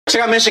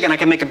Check out Michigan. I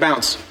can make it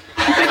bounce.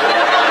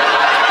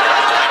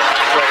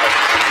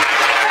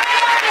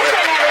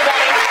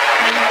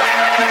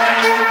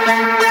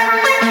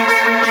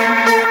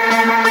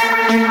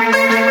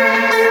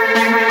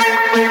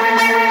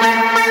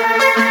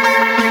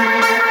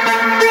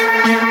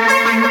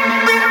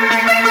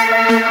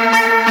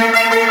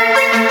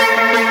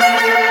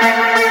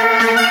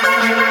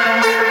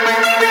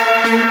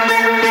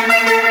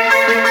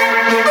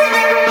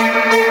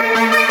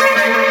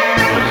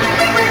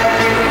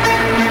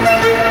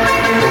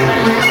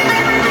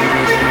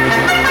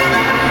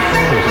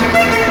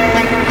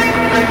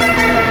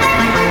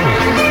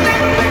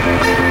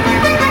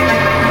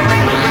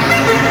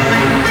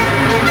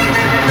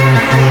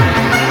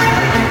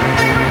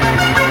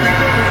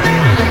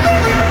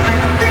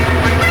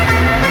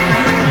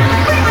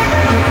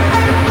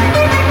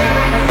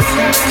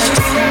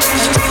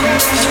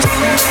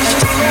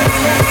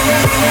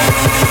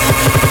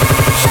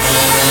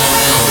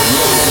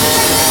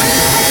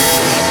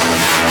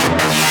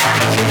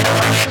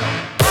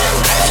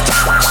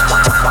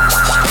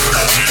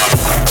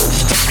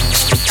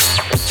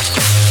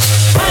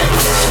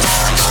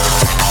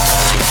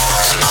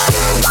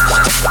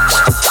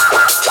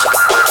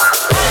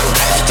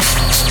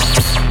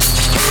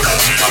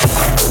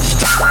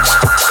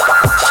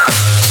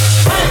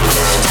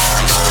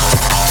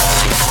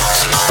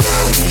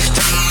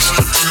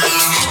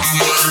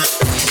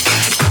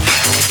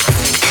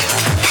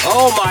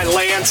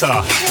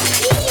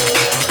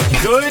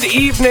 Good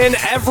evening,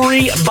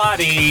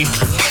 everybody.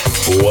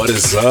 What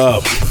is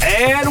up?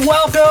 And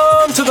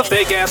welcome to the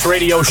Fake Ass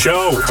Radio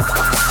Show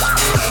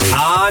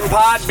on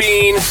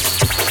Podbean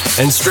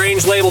and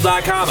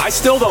Strangelabel.com. I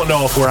still don't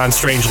know if we're on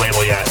Strange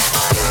Label yet.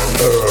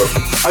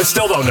 I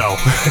still don't know.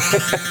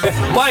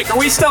 Mike, are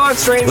we still on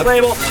Strange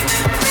Label?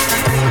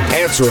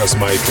 Answer us,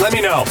 Mike. Let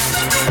me know.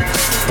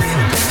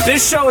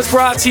 This show is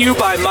brought to you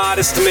by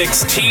Modest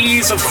Mix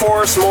Teas, of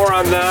course. More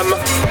on them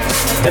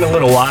in a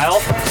little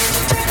while.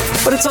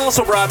 But it's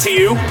also brought to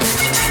you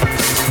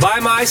by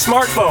my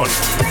smartphone.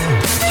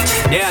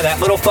 Yeah, that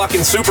little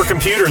fucking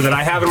supercomputer that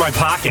I have in my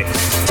pocket.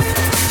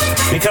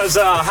 Because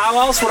how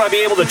else would I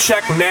be able to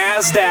check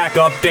NASDAQ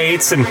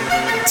updates and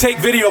take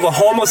video of a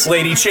homeless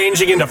lady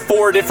changing into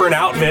 4 different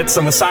outfits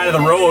on the side of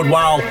the road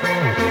while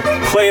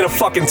playing a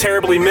fucking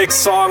terribly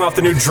mixed song off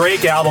the new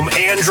Drake album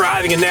and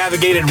driving a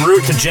navigated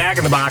route to Jack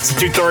in the Box at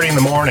 2:30 in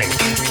the morning.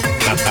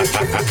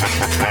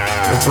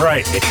 That's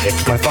right.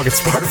 My fucking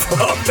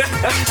smartphone.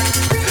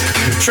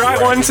 Try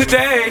one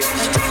today.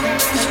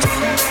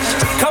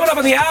 Coming up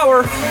in the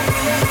hour,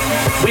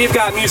 we've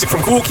got music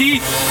from Kool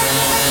Keith,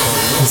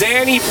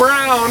 Danny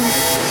Brown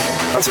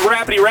on some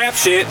rappity rap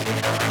shit,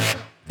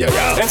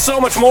 and so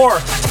much more.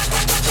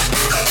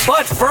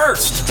 But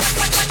first,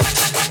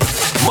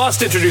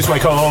 must introduce my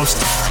co-host.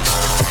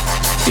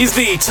 He's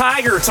the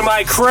tiger to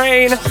my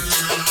crane.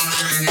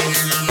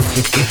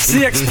 It's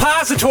the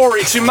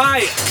expository to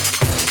my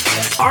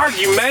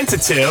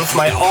argumentative,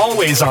 my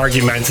always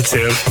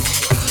argumentative.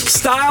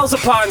 Styles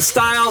upon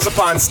styles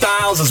upon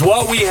styles is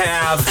what we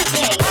have.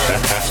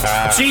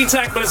 Gene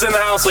Techman is in the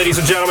house, ladies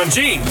and gentlemen.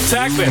 Gene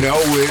Techman. You know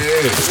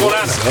it.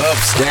 What's up,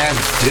 Stan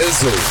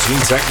Dizzle? Gene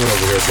Techman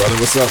over here, brother.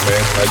 What's up,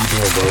 man? How you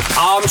doing, bro?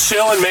 I'm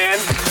chilling, man.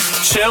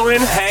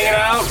 Chilling, hanging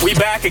out. We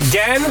back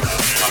again.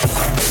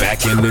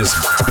 Back in this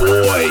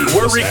boy.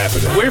 What's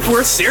happening?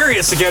 We're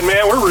serious again,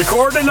 man. We're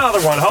recording another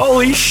one.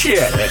 Holy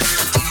shit.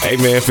 Hey,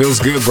 man, feels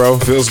good, bro.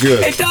 Feels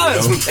good. It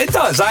does. You know? It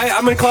does.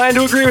 I'm inclined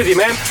to agree with you,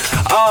 man.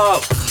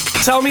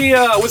 Tell me,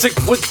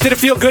 did it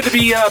feel good to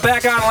be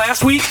back on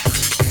last week?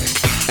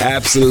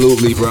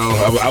 Absolutely, bro.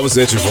 I was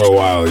itching for a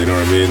while, you know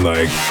what I mean?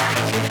 Like,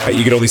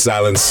 you could only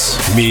silence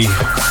me,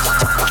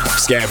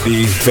 Scab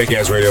D, Fake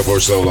Ass Radio for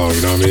so long,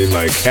 you know what I mean?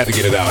 Like, had to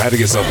get it out. Had to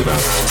get something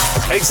out.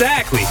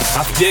 Exactly,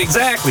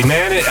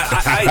 man.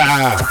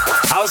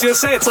 I was going to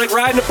say, it's like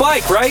riding a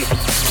bike, right?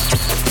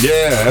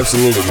 Yeah,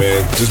 absolutely,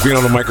 man. Just being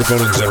on the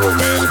microphone in general,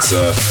 man. It's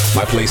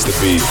my place to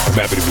be. I'm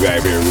happy to be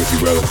back here with you,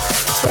 brother.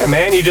 Yeah,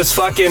 man, you just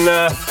fucking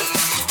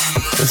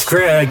just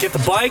get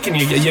the bike and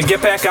you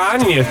get back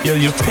on and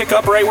you pick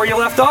up right where you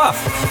left off.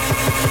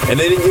 And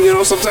then, you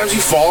know, sometimes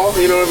you fall,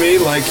 you know what I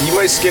mean? Like, you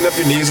might skin up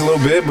your knees a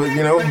little bit, but,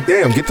 you know,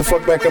 damn, get the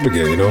fuck back up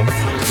again, you know?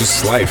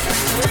 Just life.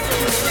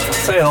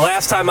 I'll tell you, the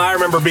last time I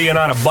remember being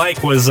on a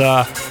bike was,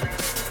 I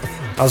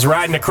was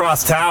riding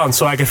across town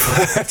so I could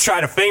try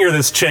to finger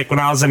this chick when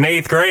I was in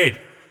 8th grade.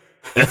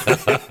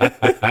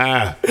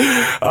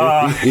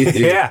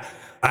 Yeah.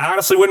 I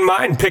honestly wouldn't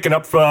mind picking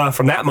up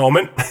from that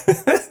moment.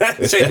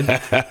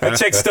 That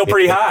chick's still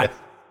pretty hot.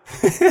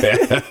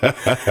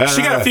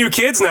 She got a few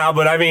kids now,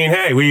 but I mean,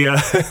 hey, we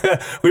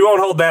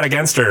won't hold that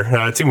against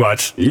her too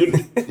much. You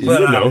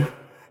know.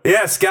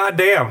 Yes,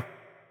 goddamn.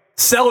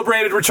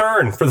 Celebrated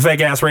return for the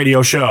Fake Ass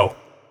Radio Show.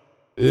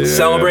 Yeah,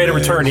 celebrated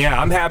return. Yeah,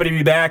 I'm happy to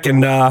be back,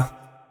 and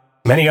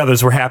many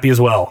others were happy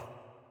as well.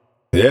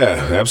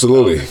 Yeah,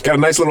 absolutely. Got a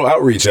nice little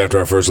outreach after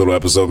our first little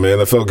episode, man.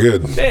 That felt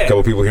good. Yeah. A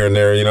couple people here and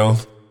there, you know.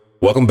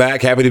 welcome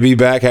back. Happy to be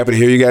back. Happy to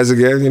hear you guys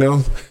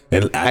again,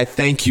 And I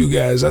thank you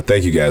guys. I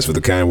thank you guys for the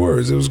kind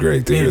words. It was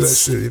great to hear that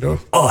shit,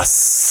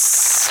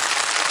 Us.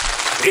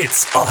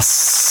 It's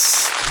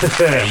us.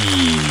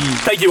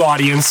 Thank you,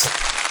 audience.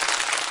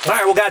 All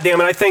right, well,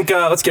 goddamn it. I think,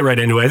 let's get right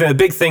into it. I think the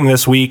big thing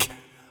this week,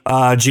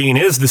 Gene,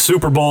 is the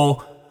Super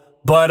Bowl.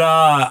 But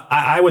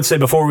I would say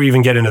before we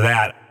even get into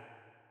that,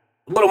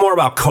 a little more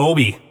about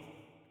Kobe.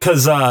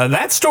 Because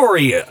that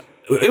story,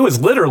 it was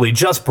literally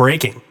just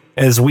breaking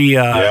as we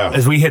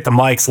hit the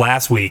mics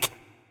last week.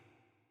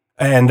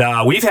 And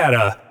we've had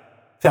a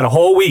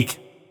whole week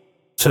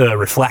to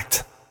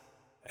reflect.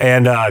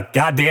 And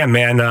goddamn,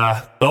 man,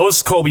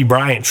 those Kobe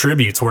Bryant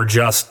tributes were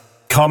just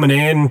coming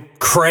in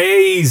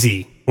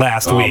crazy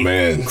last week. Oh,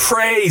 man.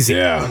 Crazy.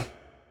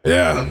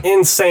 Yeah.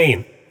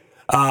 Insane.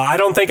 I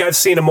don't think I've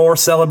seen a more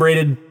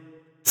celebrated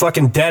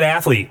fucking dead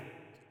athlete.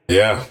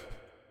 Yeah.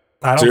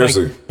 I don't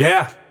Seriously. think.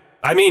 Yeah.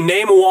 I mean,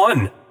 name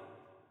one.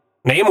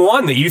 Name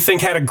one that you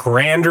think had a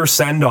grander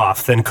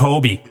send-off than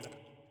Kobe.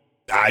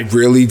 I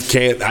really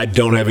can't. I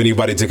don't have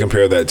anybody to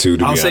compare that to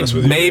be honest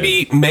with you.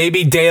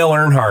 Maybe Dale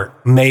Earnhardt.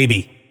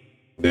 Maybe.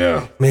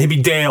 Yeah.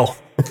 Maybe Dale.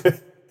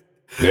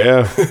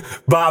 Yeah.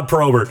 Bob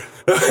Probert.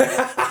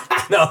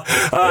 No.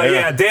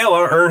 Yeah, Dale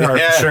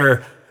Earnhardt for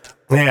sure.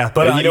 Yeah,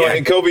 but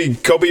and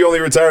Kobe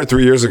only retired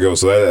 3 years ago,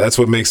 so that's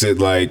what makes it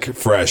like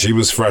fresh. He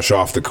was fresh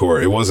off the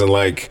court. It wasn't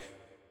like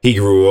he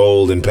grew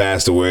old and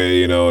passed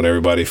away, and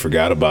everybody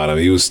forgot about him.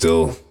 He was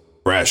still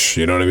fresh.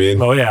 You know what I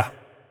mean? Oh yeah.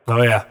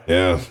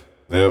 Yeah.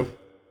 Yep.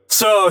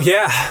 So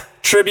yeah,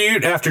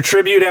 tribute after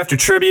tribute after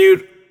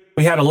tribute.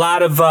 We had a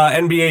lot of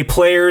NBA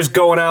players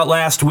going out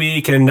last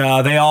week, and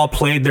they all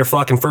played their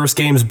fucking first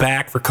games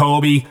back for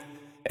Kobe.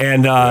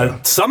 And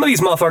some of these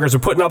motherfuckers are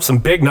putting up some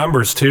big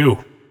numbers too.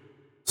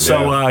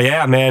 So,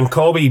 yeah, man,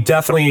 Kobe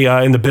definitely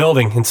in the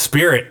building, in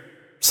spirit,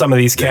 some of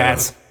these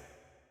cats.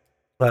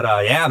 But,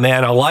 yeah,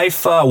 man, a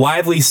life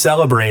widely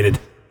celebrated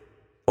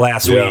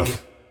last week.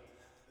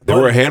 There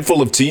were a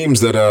handful of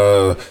teams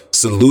that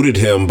saluted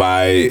him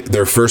by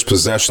their first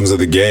possessions of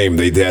the game.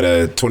 They had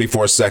a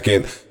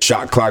 24-second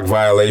shot clock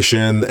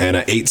violation and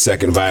an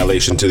 8-second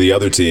violation to the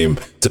other team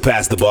to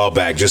pass the ball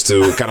back, just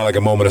to kind of like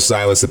a moment of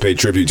silence to pay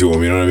tribute to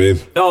him. You know what I mean?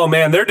 Oh,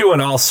 man, they're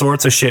doing all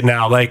sorts of shit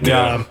now. Like,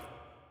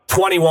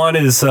 21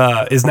 is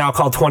now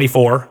called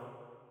 24.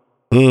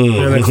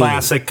 In the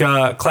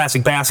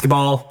classic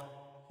basketball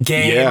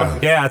game.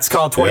 Yeah, it's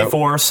called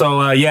 24. Yep.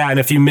 So, and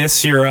if you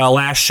miss your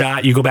last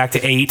shot, you go back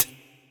to 8.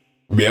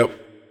 Yep.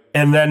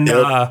 And then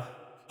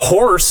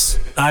horse,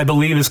 I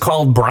believe, is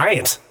called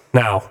Bryant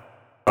now.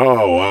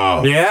 Oh,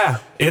 wow. Yeah,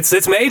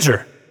 it's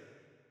major.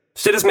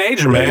 Shit is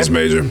major, man. That is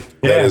major.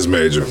 That is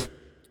major.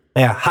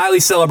 Yeah, highly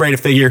celebrated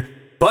figure,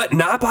 but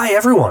not by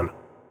everyone.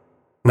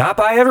 Not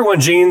by everyone,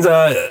 Gene.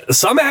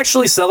 Some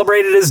actually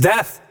celebrated his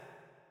death.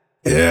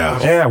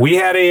 Yeah. Yeah, we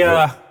had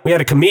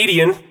a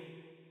comedian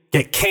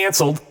get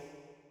canceled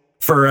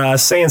for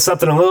saying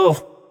something a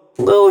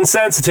little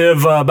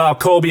insensitive about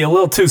Kobe a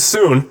little too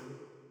soon.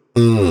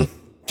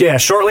 Yeah,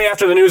 shortly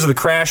after the news of the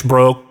crash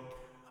broke,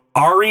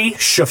 Ari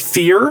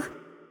Shafir,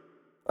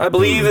 I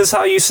believe is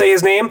how you say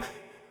his name.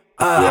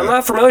 I'm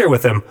not familiar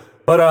with him,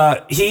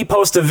 but he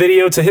posted a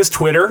video to his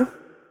Twitter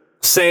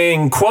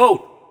saying,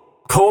 quote,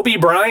 Kobe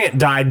Bryant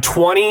died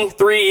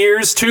 23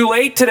 years too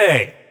late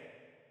today.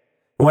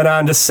 Went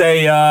on to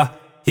say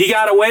he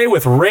got away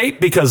with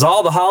rape because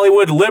all the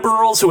Hollywood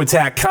liberals who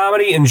attack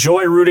comedy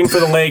enjoy rooting for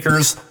the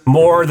Lakers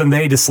more than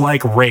they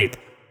dislike rape.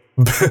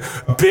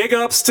 Big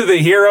ups to the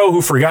hero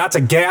who forgot to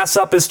gas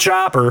up his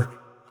chopper.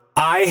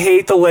 I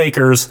hate the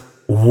Lakers.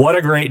 What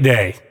a great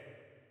day.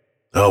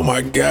 Oh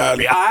my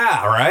God.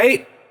 Yeah,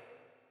 right?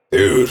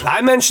 Dude.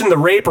 I mentioned the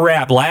rape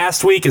rap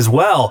last week as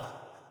well,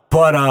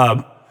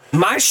 but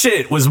my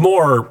shit was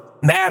more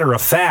matter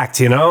of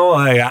fact,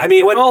 I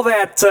mean, when all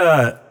that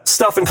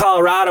stuff in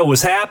Colorado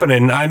was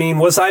happening, I mean,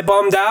 was I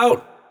bummed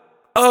out?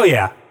 Oh,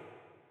 yeah.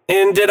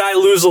 And did I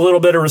lose a little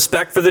bit of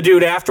respect for the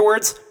dude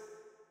afterwards?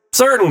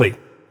 Certainly.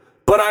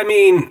 But I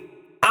mean,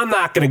 I'm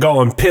not going to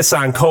go and piss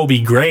on Kobe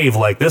grave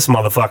like this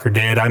motherfucker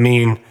did. I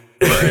mean,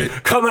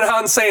 coming out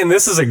and saying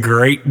this is a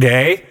great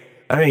day.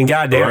 I mean,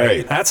 goddamn,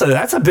 it. That's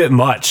a bit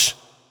much.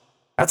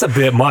 That's a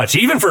bit much,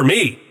 even for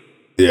me.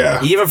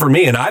 Yeah. Even for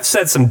me. And I've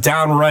said some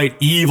downright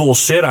evil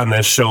shit on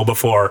this show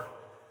before.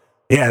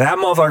 Yeah, that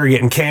motherfucker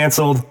getting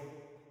canceled.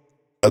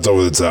 That's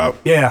over the top.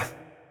 Yeah.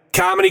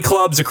 Comedy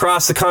clubs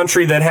across the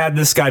country that had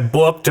this guy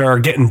booked are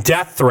getting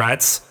death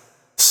threats.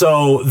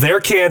 So they're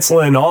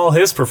canceling all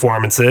his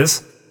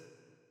performances.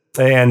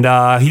 And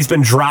he's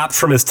been dropped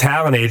from his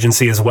talent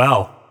agency as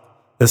well.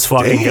 This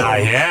fucking guy.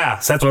 Yeah.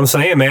 So that's what I'm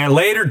saying, man.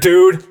 Later,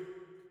 dude.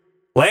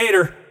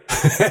 Later.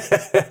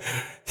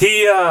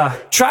 He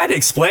tried to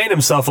explain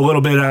himself a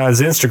little bit on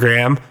his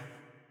Instagram.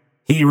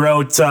 He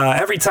wrote,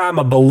 every time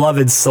a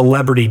beloved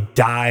celebrity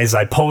dies,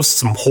 I post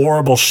some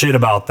horrible shit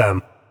about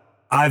them.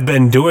 I've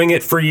been doing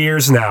it for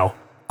years now.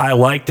 I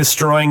like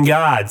destroying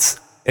gods.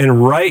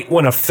 And right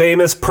when a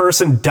famous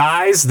person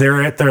dies,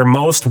 they're at their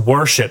most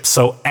worshipped.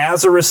 So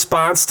as a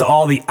response to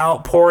all the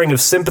outpouring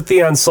of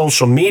sympathy on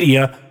social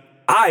media,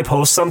 I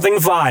post something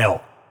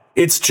vile.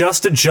 It's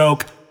just a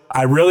joke.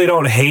 I really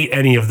don't hate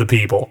any of the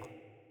people.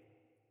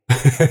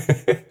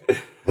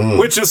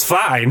 Which is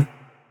fine,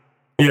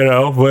 you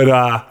know,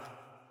 but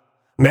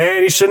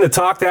man, he shouldn't have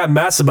talked that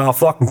mess about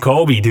fucking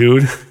Kobe,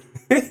 dude.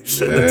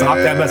 Shouldn't have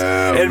talked that mess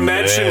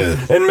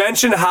and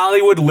mention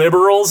Hollywood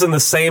liberals in the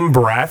same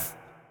breath.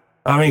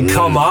 I mean,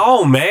 come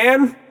on,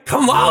 man.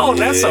 Come on.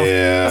 That's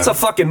a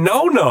fucking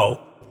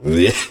no-no.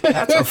 Yeah.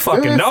 That's a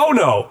fucking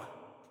no-no.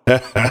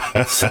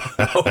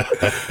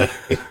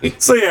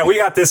 So yeah, we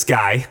got this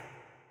guy,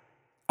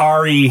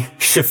 Ari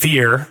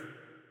Shaffir.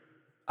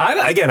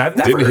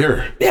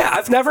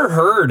 I've never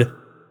heard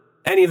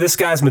any of this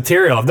guy's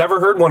material. I've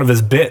never heard one of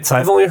his bits.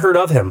 I've only heard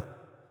of him.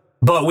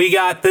 But we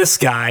got this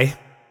guy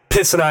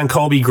pissing on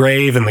Kobe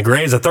grave and the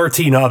graves of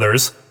 13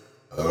 others.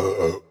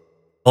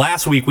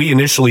 Last week we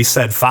initially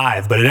said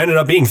 5, but it ended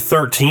up being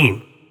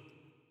 13.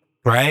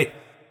 Right?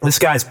 This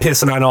guy's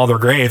pissing on all their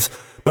graves.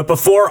 But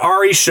before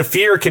Ari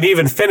Shaffir can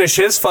even finish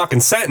his fucking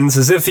sentence,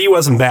 as if he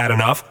wasn't bad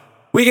enough,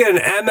 we get an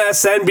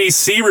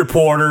MSNBC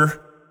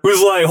reporter who's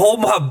like,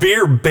 hold my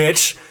beer,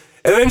 bitch.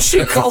 And then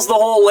she calls the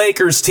whole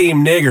Lakers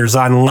team niggers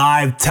on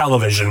live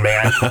television,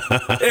 man.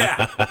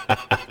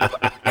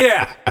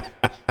 Yeah.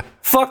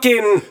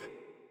 Fucking,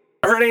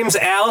 her name's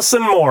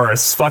Allison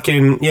Morris.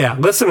 Fucking, yeah,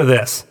 listen to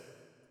this.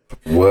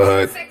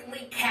 What?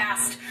 Perfectly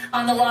cast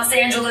on the Los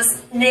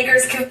Angeles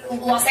Lakers.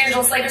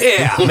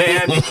 Yeah,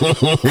 man.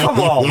 Come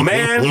on,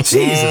 man.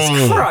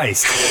 Jesus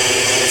Christ.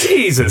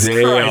 Jesus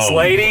Christ,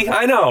 lady.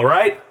 I know,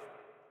 right?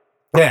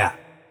 Yeah.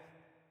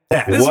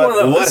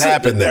 What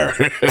happened there?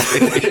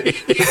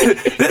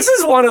 This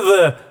is one of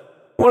the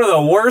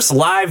worst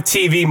live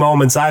TV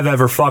moments I've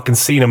ever fucking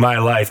seen in my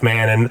life,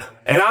 man.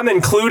 And I'm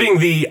including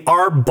the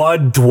R.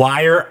 Bud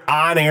Dwyer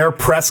on-air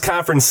press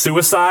conference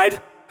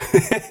suicide.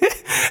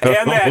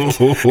 and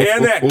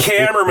that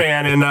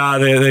cameraman and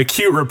the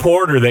cute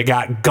reporter that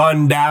got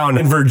gunned down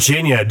in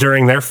Virginia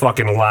during their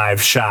fucking live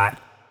shot.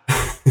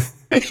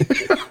 Get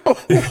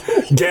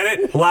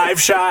it? Live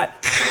shot.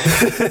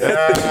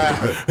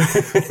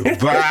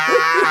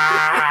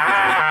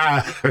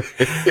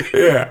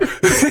 Yeah.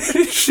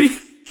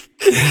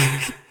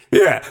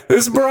 Yeah.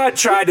 This broad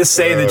tried to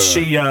say that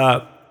she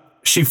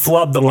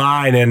flubbed the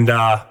line and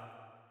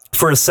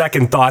for a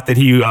second thought that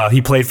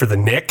he played for the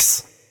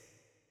Knicks.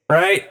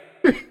 Right?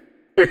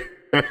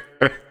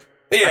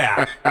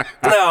 Yeah.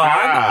 No,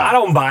 I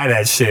don't buy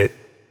that shit.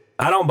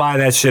 I don't buy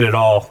that shit at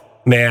all,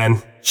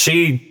 man.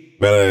 She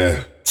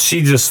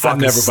just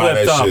fucking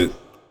slipped up. Shit.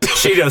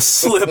 She just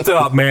slipped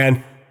up,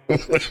 man.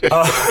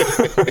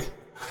 I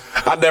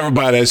never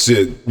buy that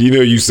shit. You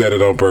know you said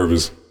it on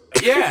purpose.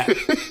 Yeah.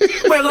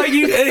 But like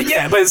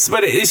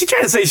but is she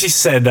trying to say she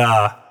said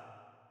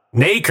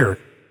Naker?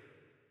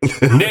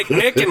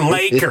 Nick and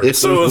Laker.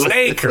 So it was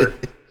Naker.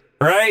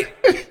 Right?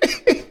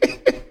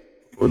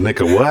 Well, Nick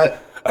a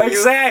what?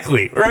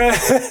 Exactly. Right.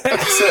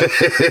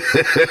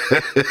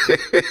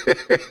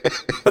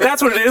 But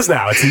that's what it is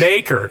now. It's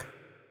Naker.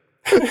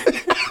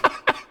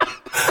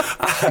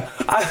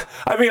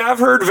 I mean, I've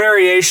heard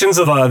variations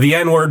of the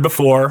N-word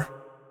before.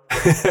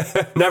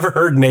 Never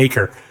heard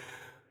Naker.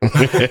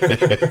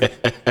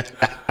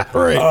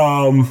 Right.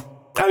 I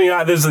mean,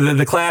 there's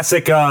the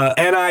classic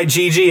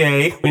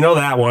N-I-G-G-A. We know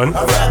that one.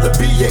 I'd rather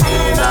be an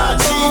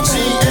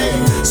N-I-G-G-A.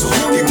 So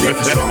you can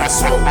get drunk and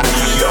smoke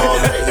weed all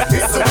day.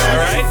 It's a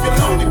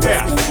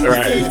Yeah.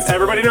 Right.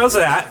 Everybody knows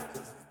that.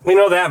 We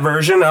know that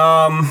version.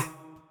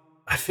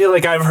 I feel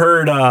like I've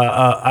heard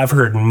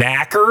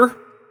knacker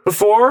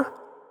before.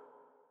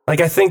 Like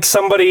I think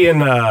somebody in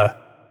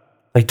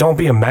like Don't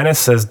Be a Menace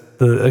says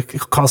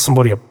calls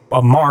somebody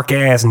a mark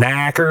ass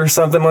knacker or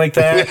something like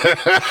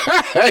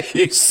that.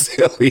 You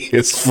silly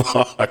as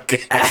fuck.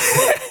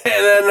 And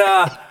then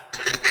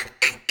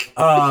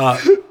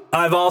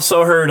I've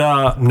also heard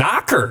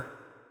knocker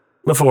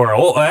before.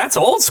 Oh, that's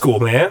old school,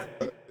 man.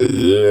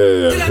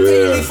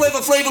 Yeah. Flavor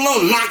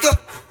alone, knocker.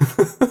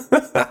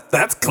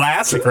 That's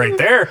classic right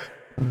there.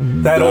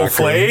 That old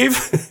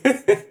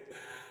Flav.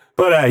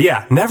 But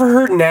yeah, never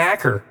heard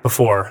knacker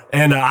before.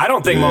 And I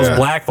don't think most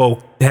black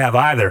folk have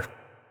either.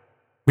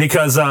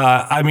 Because,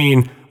 I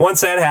mean,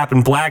 once that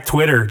happened, Black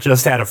Twitter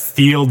just had a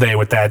field day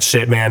with that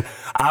shit, man.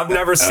 I've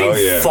never seen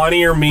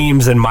funnier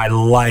memes in my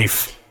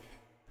life.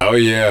 Oh,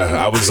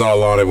 yeah. I was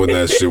all on it when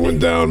that shit went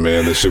down,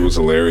 man. That shit was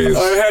hilarious.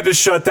 I had to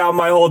shut down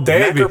my whole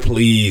day. Knacker,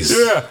 please.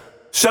 Yeah.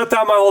 Shut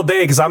down my whole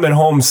day because I'm at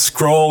home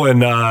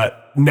scrolling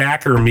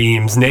knacker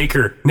memes.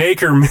 Naker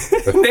memes.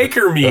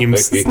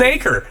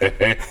 Snaker.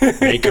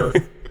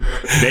 Naker.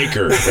 That's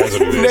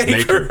what it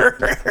is.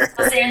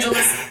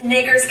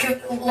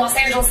 Naker. Los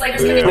Angeles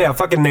Lakers. Yeah,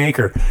 fucking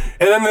Naker.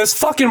 And then this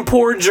fucking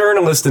poor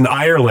journalist in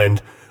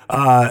Ireland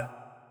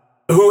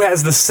who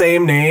has the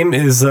same name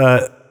as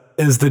the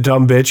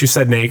dumb bitch who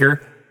said Naker.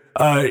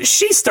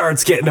 She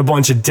starts getting a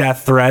bunch of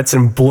death threats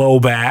and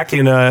blowback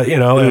in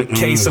a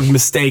case of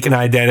mistaken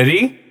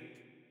identity.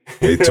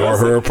 They tore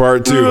her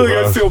apart too. I really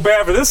gotta feel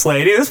bad for this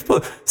lady.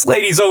 This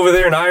lady's over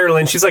there in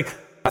Ireland. She's like,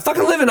 I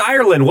fucking live in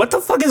Ireland. What the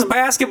fuck is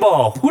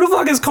basketball? Who the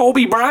fuck is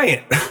Kobe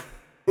Bryant?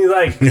 He's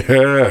like,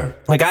 Yeah.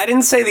 like, I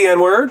didn't say the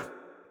N-word.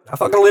 I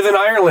fucking live in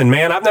Ireland,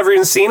 man. I've never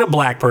even seen a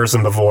black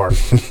person before.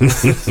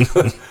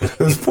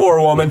 This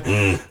poor woman,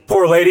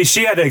 poor lady,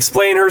 she had to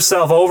explain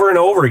herself over and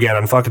over again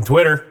on fucking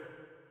Twitter.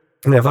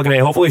 Yeah, fucking,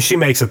 hopefully she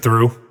makes it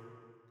through.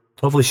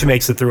 Hopefully she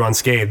makes it through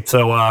unscathed.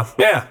 So,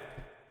 yeah.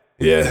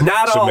 Yeah.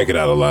 Not She'll all- make it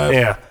out alive.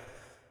 Yeah.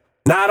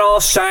 Not all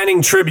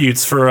shining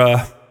tributes for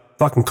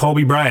fucking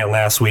Kobe Bryant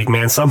last week,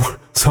 man. Some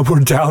were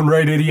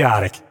downright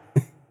idiotic.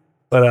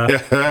 But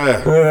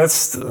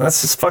that's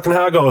just fucking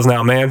how it goes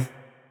now, man.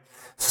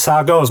 That's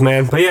how it goes,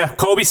 man. But yeah,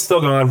 Kobe's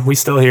still gone. We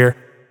still here.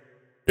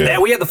 Yeah,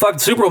 we had the fucking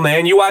Super Bowl,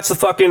 man. You watched the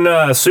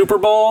fucking Super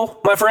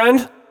Bowl, my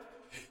friend?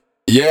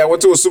 Yeah, I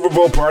went to a Super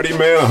Bowl party,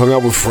 man. I hung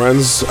out with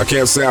friends. I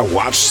can't say I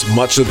watched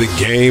much of the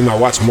game. I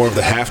watched more of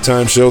the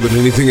halftime show than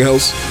anything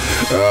else.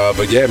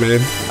 But yeah, man,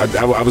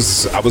 I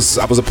was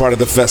a part of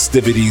the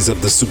festivities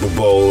of the Super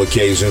Bowl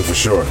occasion for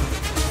sure.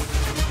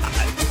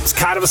 It's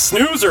kind of a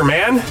snoozer,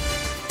 man.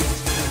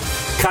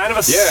 Kind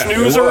of a Yeah, it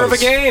snoozer of a was.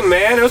 game,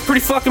 man. It was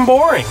pretty fucking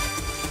boring.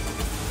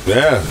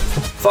 Yeah,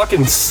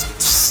 Fucking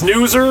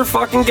snoozer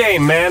fucking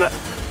game, man.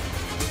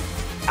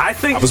 I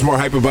think. I was more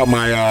hype about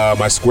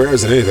my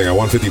squares than anything. I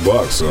won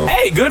 $50. So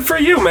Hey, good for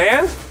you,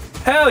 man.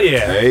 Hell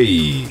yeah.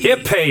 hey,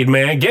 Get paid,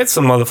 man. Get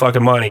some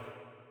motherfucking money.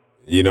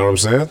 you know what I'm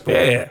saying?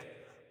 Yeah.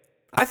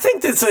 I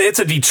think it's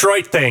a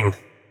Detroit thing.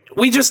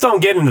 We just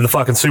don't get into the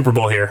fucking Super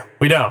Bowl here.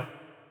 We don't.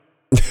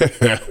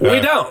 We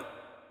don't.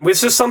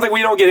 It's just something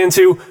we don't get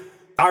into.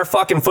 Our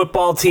fucking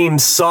football team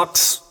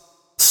sucks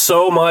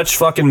so much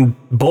fucking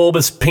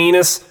bulbous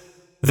penis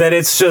that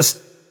it's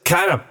just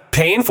kind of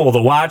painful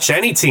to watch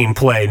any team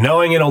play,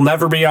 knowing it'll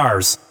never be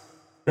ours.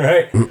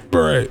 Right?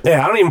 Right.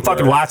 Yeah, I don't even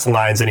fucking watch the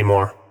Lions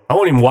anymore. I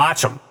won't even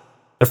watch them.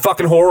 They're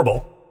fucking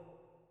horrible.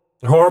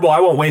 They're horrible. I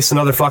won't waste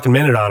another fucking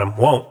minute on them.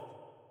 Won't.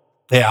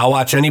 Yeah, I'll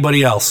watch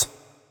anybody else.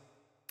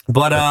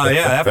 But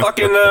yeah, that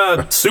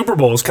fucking Super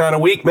Bowl is kind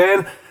of weak,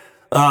 man.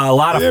 A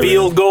lot of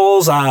field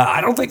goals.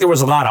 I don't think there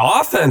was a lot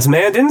of offense,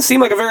 man. Didn't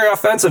seem like a very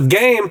offensive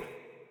game.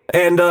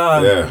 And,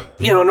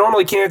 you know,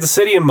 normally Kansas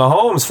City and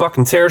Mahomes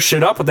fucking tear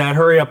shit up with that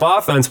hurry-up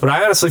offense, but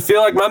I honestly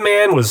feel like my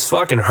man was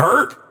fucking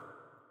hurt.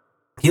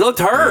 He looked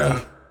hurt.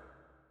 Yeah.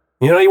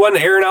 You know, he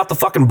wasn't airing out the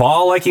fucking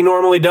ball like he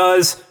normally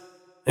does.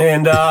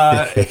 And,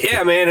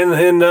 yeah, man,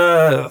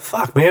 and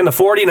fuck, man, the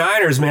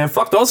 49ers, man,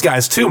 fuck those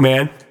guys too,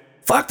 man.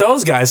 Fuck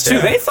those guys too.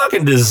 Yeah. They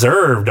fucking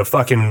deserve to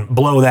fucking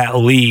blow that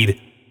lead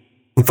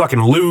and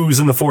fucking lose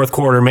in the fourth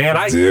quarter, man.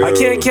 I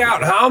can't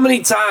count how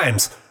many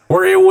times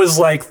where it was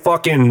like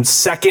fucking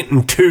 2nd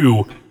and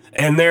 2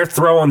 and they're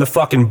throwing the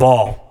fucking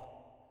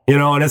ball, you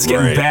know, and it's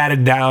getting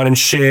batted down and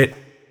shit,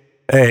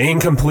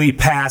 incomplete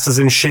passes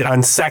and shit on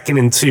 2nd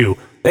and 2.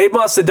 They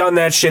must have done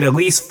that shit at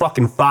least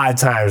fucking 5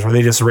 times where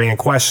they just ran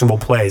questionable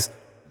plays.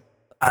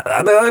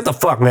 What the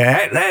fuck,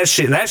 man? That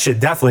shit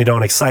definitely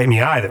don't excite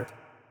me either.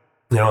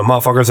 You know,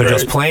 motherfuckers are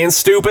just playing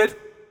stupid.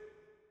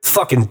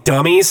 Fucking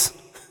dummies.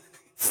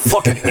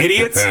 Fucking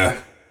idiots.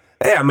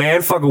 Yeah,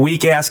 man, fucking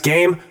weak ass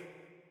game.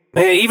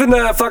 Man, even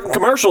the fucking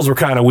commercials were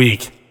kind of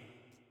weak.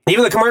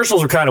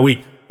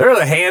 There are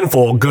a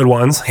handful of good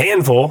ones.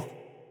 Handful.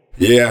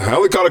 Yeah, I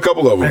only caught a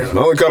couple of them.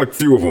 I only caught a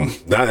few of them.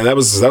 That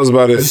was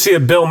about Did you it. see a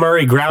Bill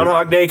Murray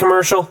Groundhog Day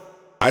commercial?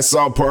 I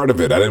saw part of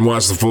it. I didn't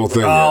watch the full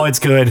thing. Oh, yet. it's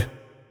good.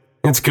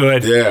 It's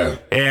good. Yeah.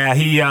 Yeah,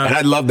 he And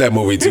I love that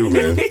movie too,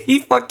 man. he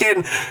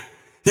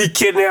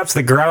kidnaps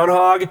the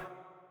groundhog,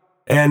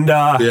 and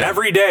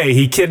every day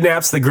he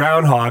kidnaps the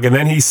groundhog, and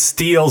then he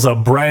steals a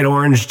bright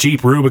orange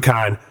Jeep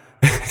Rubicon.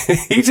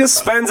 He just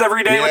spends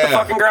every day with the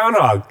fucking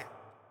groundhog.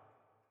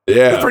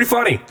 Yeah. It's pretty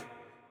funny.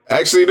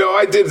 Actually, no,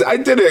 I did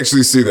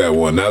actually see that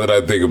one. Now that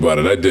I think about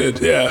it, I did.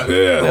 Yeah.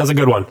 That was a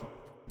good one.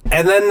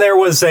 And then there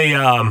was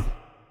a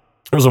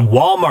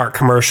Walmart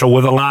commercial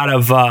with a lot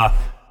of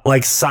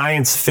like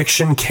science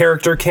fiction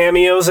character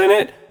cameos in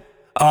it.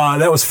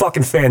 That was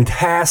fucking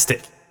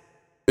fantastic.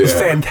 It was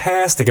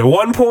fantastic. At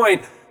one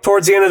point,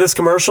 towards the end of this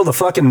commercial, the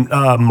fucking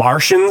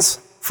Martians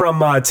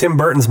from Tim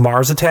Burton's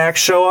Mars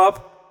Attacks show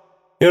up,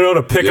 you know,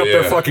 to pick up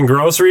their fucking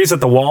groceries at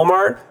the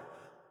Walmart.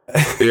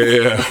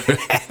 Yeah.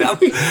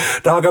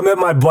 Dog, I'm at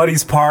my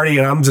buddy's party,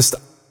 and I'm just,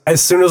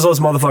 as soon as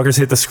those motherfuckers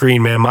hit the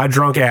screen, man, my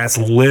drunk ass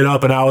lit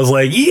up, and I was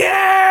like, yeah!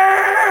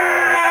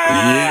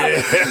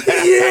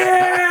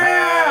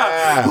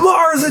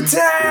 Mars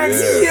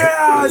Attacks!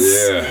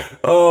 Yes! Yeah.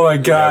 Oh my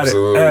god,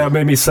 Absolutely. it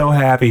made me so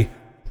happy.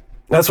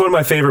 That's one of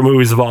my favorite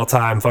movies of all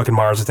time, fucking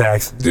Mars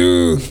Attacks.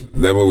 Dude,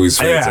 that movie's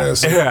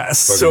fantastic. Yeah,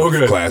 so Fucking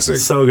good. Classic.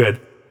 So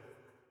good.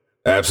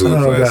 Absolute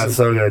Oh classic. god,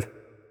 so good.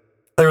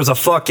 There was a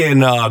fucking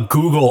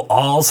Google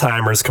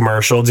Alzheimer's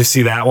commercial. Did you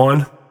see that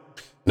one?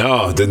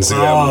 No, didn't see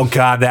that Oh one.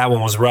 god, that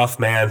one was rough,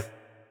 man.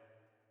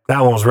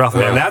 That one was rough,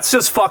 man. That's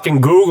just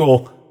fucking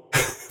Google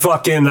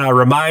fucking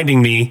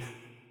reminding me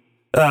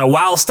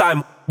whilst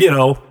I'm, you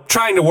know,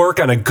 trying to work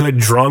on a good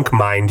drunk,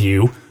 mind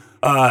you,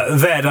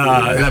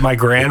 that my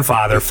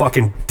grandfather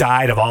fucking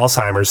died of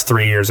Alzheimer's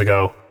 3 years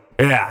ago.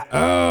 Yeah.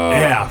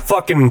 Yeah.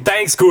 Fucking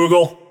thanks,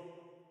 Google.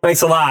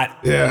 Thanks a lot.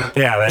 Yeah.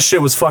 Yeah, that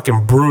shit was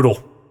fucking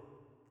brutal.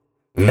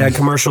 That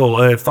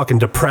commercial fucking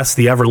depressed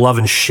the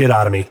ever-loving shit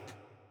out of me.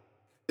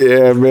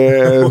 Yeah,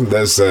 man.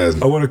 That's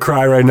sad. I want to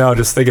cry right now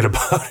just thinking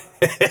about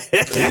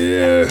it.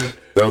 Yeah.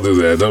 Don't do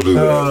that. Don't do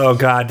that. Oh,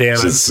 God damn it.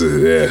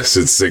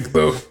 Shit's sick,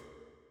 though.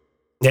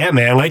 Yeah,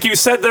 man. Like you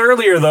said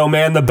earlier, though,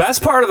 man, the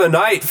best part of the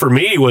night for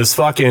me was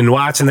fucking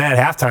watching that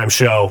halftime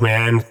show,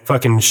 man.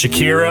 Fucking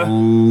Shakira.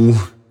 Ooh,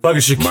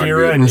 fucking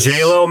Shakira and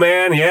J-Lo,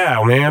 man.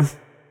 Yeah, man.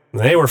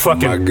 They were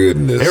fucking... my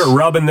goodness. They were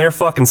rubbing their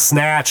fucking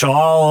snatch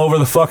all over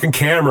the fucking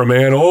camera,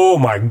 man. Oh,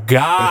 my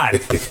God.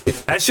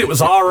 That shit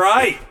was all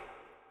right.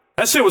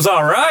 That shit was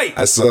all right.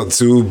 I saw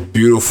two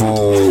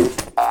beautiful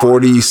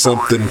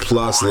 40-something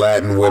plus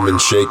Latin women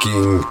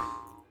shaking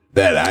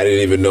that I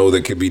didn't even know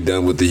that could be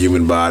done with the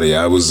human body.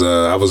 I was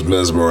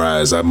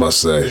mesmerized, I must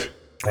say.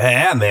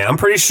 Yeah, man. I'm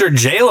pretty sure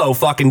J-Lo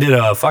fucking did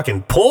a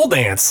fucking pole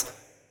dance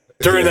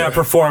during that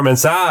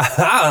performance.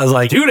 I was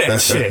like, do that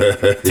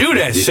shit. Do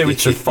that shit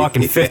with your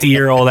fucking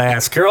 50-year-old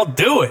ass, girl.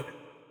 Do it.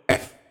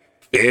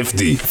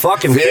 50.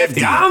 Fucking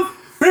 50. I'm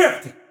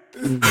 50.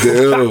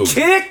 Dude. I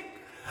kick,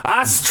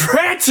 I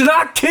stretch, and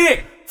I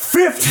kick.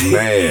 50.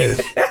 Man.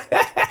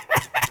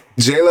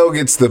 J-Lo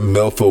gets the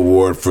MILF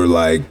award for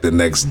like the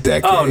next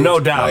decade. Oh, no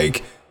doubt.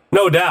 Like,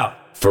 no doubt.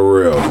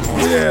 for real.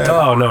 Yeah.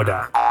 Oh, no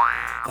doubt.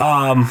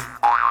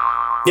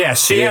 Yeah,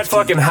 she had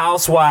fucking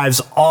housewives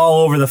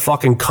all over the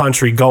fucking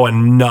country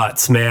going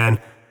nuts, man.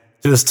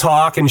 Just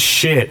talking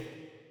shit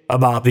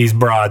about these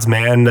broads,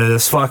 man.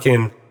 This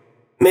fucking,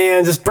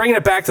 man, just bringing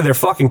it back to their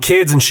fucking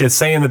kids and shit,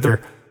 saying that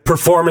their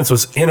performance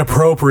was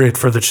inappropriate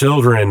for the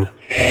children.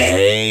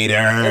 Haters.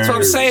 That's what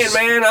I'm saying,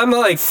 man. I'm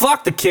like,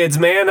 fuck the kids,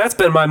 man. That's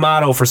been my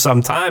motto for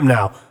some time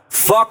now.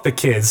 Fuck the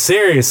kids.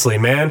 Seriously,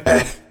 man.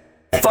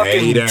 Fucking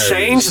Haters.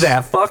 change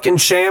that fucking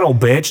channel,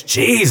 bitch.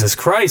 Jesus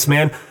Christ,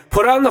 man.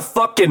 Put on the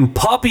fucking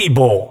puppy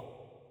bowl.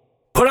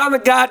 Put on the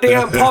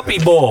goddamn puppy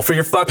bowl for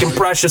your fucking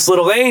precious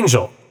little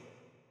angel.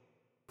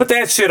 Put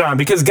that shit on,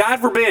 because God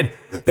forbid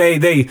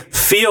they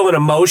feel an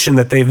emotion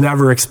that they've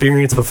never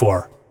experienced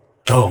before.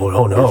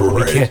 Oh no,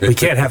 Right. we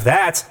can't have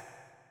that.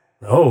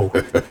 No.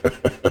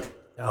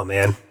 Oh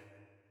man.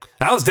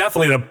 That was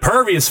definitely the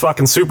perviest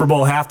fucking Super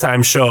Bowl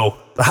halftime show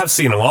I've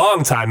seen in a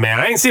long time, man.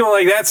 I ain't seen one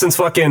like that since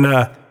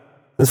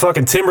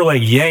fucking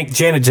Timberlake yanked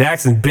Janet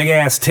Jackson's big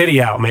ass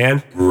titty out,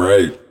 man.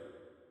 Right.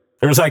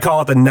 Or as I call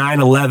it, the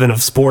 9/11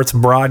 of sports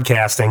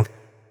broadcasting.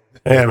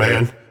 Yeah,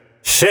 man.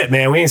 Shit,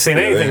 man, we ain't seen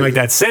anything like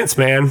that since,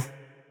 man.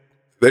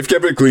 They've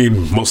kept it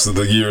clean most of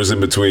the years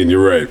in between.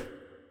 You're right.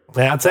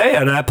 I'll tell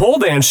you, that pole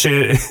dance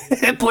shit,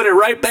 it put it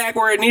right back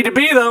where it needed to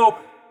be, though.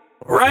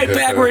 Right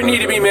back where it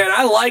needed to be, man.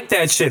 I like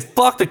that shit.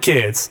 Fuck the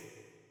kids.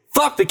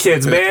 Fuck the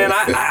kids, man.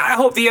 I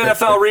hope the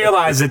NFL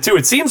realizes it, too.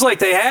 It seems like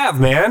they have,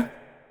 man.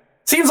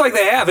 Seems like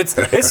they have.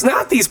 It's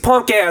not these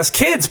punk-ass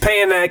kids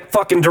paying that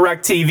fucking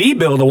DirecTV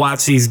bill to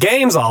watch these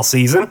games all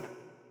season.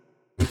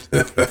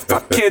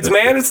 Fuck kids,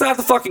 man. It's not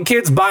the fucking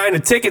kids buying the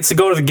tickets to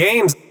go to the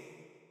games.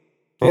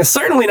 And it's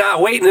certainly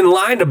not waiting in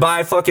line to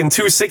buy fucking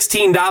two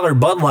 $16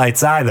 Bud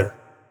Lights either.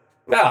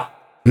 No.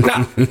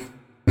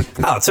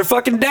 No, it's their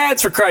fucking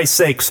dads, for Christ's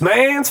sakes,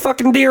 man. It's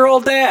fucking dear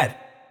old dad.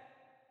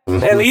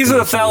 And these are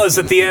the fellas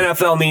that the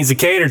NFL needs to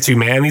cater to,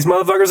 man. These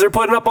motherfuckers are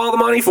putting up all the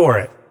money for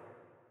it.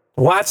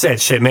 Watch that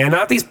shit, man.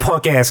 Not these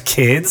punk-ass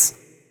kids.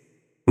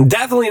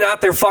 Definitely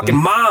not their fucking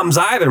moms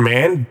either,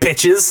 man.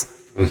 Bitches.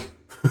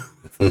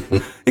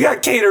 You got to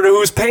cater to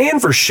who's paying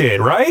for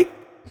shit, right?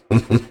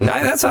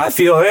 That's how I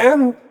feel,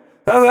 man.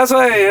 That's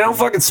why you don't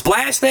fucking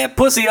splash that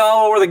pussy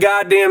all over the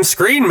goddamn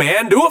screen,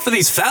 man. Do it for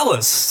these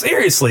fellas.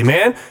 Seriously,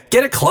 man.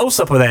 Get a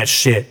close-up of that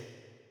shit.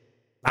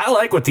 I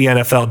like what the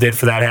NFL did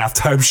for that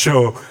halftime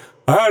show.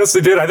 I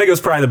honestly did. I think it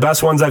was probably the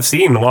best ones I've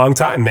seen in a long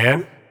time,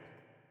 man.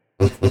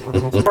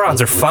 The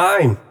Browns are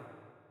fine.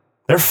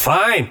 They're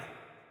fine.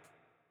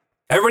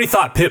 Everybody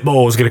thought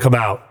Pitbull was going to come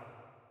out.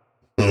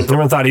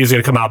 Everyone thought he was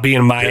going to come out being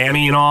in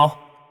Miami and all.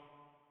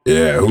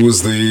 Yeah, who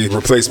was the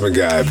replacement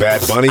guy?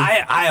 Bad Bunny?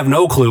 I have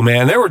no clue,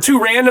 man. There were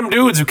two random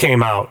dudes who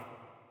came out.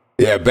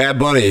 Yeah, Bad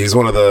Bunny. He's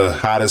one of the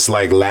hottest,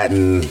 like,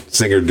 Latin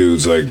singer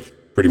dudes,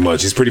 like, pretty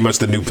much. He's pretty much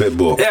the new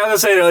Pitbull. Yeah, I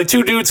was going to say, like,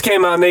 two dudes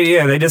came out and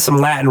they did some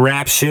Latin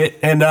rap shit.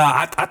 And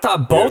I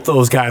thought both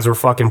those guys were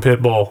fucking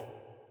Pitbull.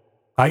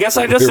 I guess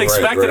I just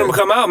expected him to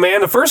come out,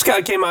 man. The first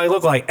guy came out, he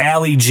looked like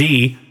Ali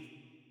G.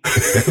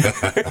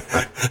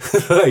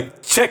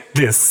 Like, check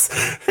this.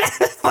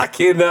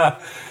 Fucking,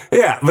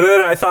 yeah. But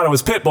then I thought it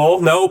was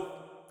Pitbull. Nope,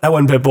 that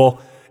wasn't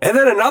Pitbull. And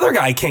then another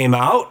guy came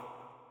out,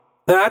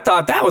 and I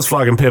thought that was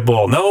fucking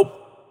Pitbull. Nope.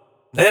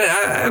 And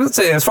I would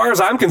say, as far as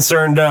I'm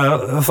concerned,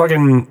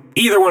 fucking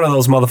either one of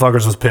those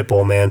motherfuckers was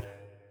Pitbull, man.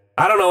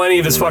 I don't know any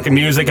of his fucking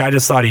music. I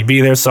just thought he'd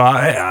be there, so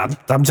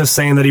I'm just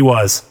saying that he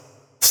was.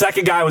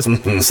 Second guy was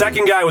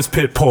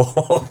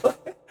Pitbull.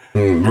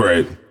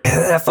 Right.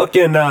 That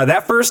fucking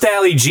that first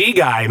Ali G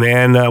guy,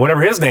 man,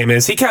 whatever his name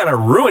is, he kind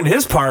of ruined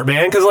his part,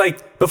 man. Because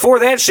like before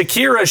that,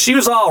 Shakira, she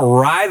was all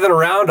writhing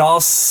around, all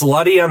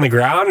slutty on the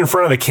ground in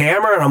front of the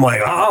camera, and I'm like,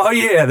 oh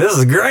yeah, this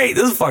is great,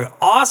 this is fucking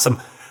awesome.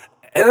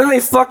 And then they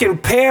fucking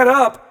pan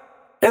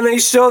up, And they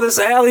show this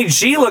Ali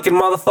G looking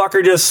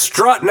motherfucker just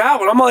strutting out.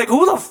 And I'm like,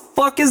 who the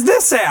fuck is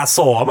this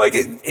asshole? I'm like,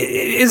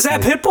 is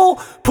that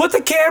Pitbull? Put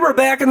the camera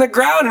back in the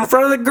ground in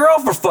front of the girl,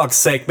 for fuck's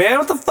sake, man.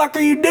 What the fuck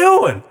are you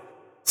doing?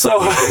 So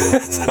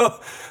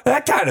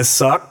that kind of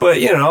sucked.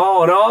 But,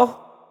 all in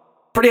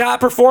all, pretty hot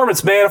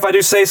performance, man, if I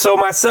do say so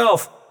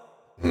myself.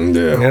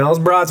 Yeah. Those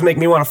broads make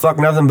me want to fuck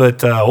nothing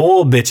but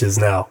old bitches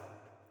now.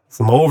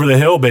 Some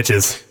over-the-hill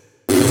bitches.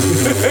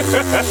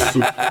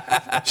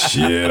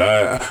 Shit,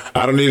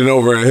 I don't need an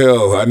over a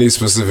hill. I need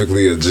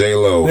specifically a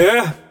J-Lo.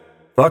 Yeah.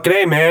 Fucking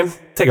A, man.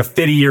 Take a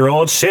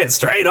 50-year-old shit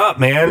straight up,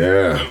 man.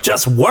 Yeah.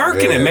 Just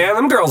working it, man.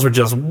 Them girls were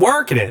just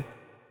working it.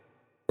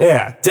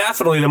 Yeah,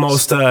 definitely the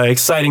most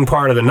exciting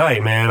part of the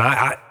night, man.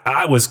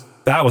 I was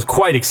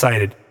quite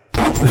excited.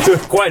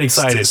 Quite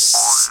excited.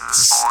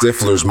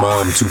 Stifler's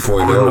mom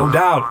 2.0.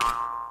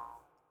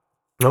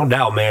 No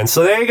doubt, man.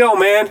 So there you go,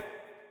 man.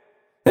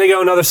 There you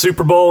go, another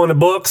Super Bowl in the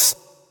books.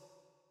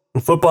 The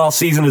football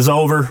season is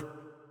over.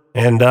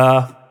 And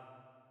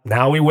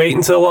now we wait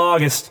until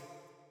August.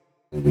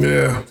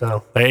 Yeah.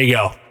 So there you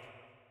go.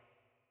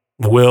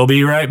 We'll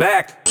be right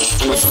back.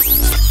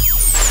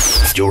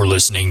 You're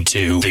listening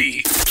to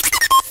the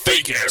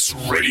Fake Ass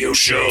Radio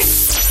Show.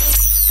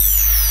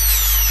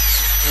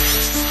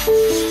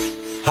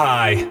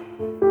 Hi,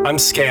 I'm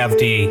Scav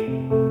D.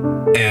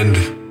 And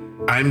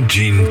I'm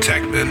Gene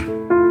Techman.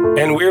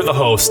 And we're the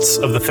hosts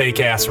of the Fake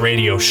Ass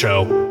Radio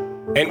Show.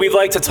 And we'd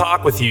like to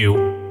talk with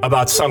you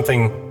about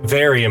something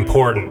very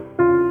important.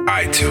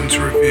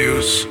 iTunes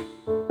reviews.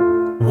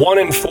 1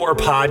 in 4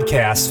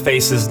 podcasts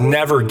faces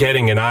never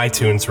getting an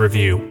iTunes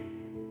review.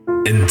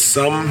 And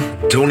some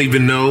don't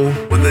even know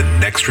when the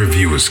next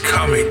review is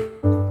coming.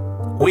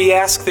 We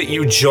ask that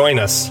you join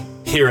us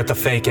here at the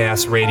Fake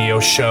Ass Radio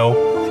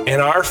Show in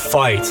our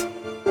fight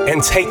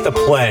and take the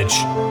pledge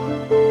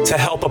to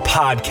help a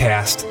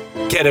podcast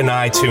get an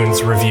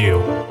iTunes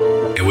review.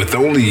 And with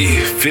only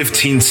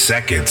 15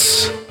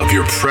 seconds of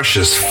your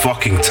precious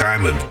fucking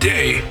time of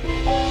day,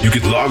 you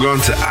could log on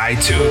to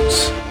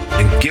iTunes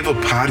and give a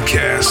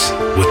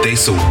podcast what they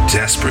so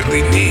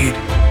desperately need.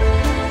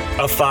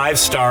 A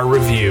 5-star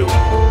review.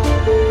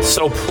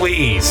 So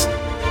please,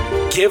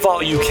 give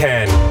all you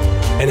can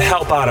and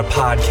help out a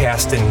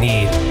podcast in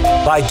need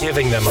by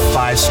giving them a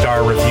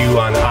 5-star review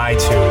on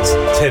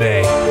iTunes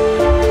today.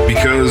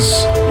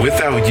 Because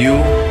without you,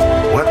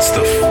 what's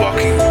the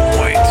fucking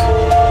point?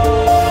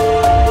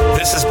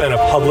 This has been a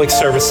public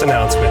service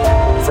announcement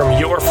from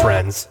your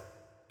friends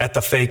at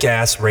the Fake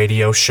Ass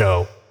Radio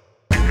Show.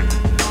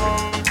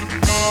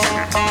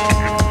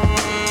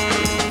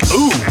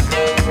 Ooh.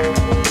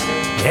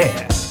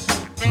 Yeah.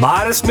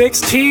 Modest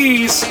Mixed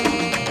Teas.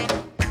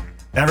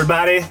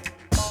 Everybody,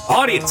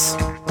 audience,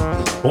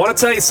 I want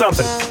to tell you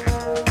something.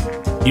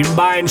 You've been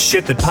buying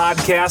shit that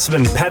podcasts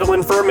have been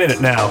peddling for a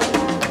minute now.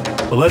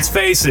 But let's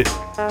face it,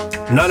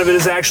 none of it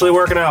is actually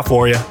working out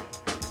for you.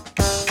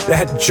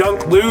 That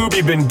junk lube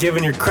you've been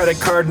giving your credit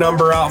card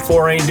number out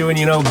for ain't doing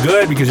you no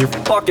good because your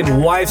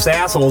fucking wife's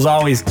asshole is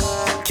always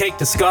cake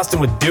disgusting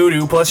with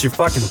doo-doo, plus your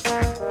fucking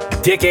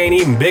dick ain't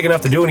even big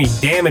enough to do any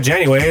damage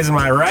anyways, am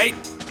I right?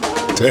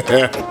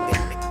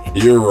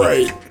 You're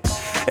right.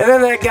 And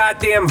then that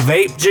goddamn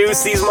vape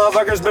juice these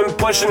motherfuckers been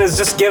pushing is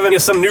just giving you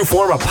some new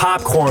form of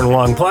popcorn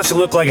lung. Plus you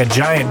look like a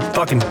giant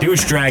fucking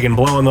douche dragon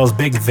blowing those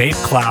big vape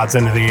clouds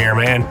into the air,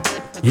 man.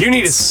 You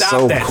need to stop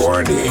so that.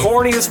 Corny.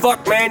 Corny as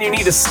fuck, man. You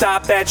need to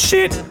stop that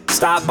shit.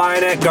 Stop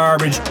buying that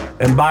garbage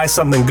and buy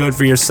something good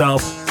for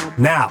yourself.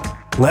 Now,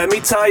 let me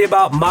tell you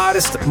about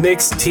Modest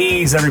Mixed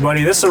Teas,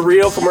 everybody. This is a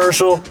real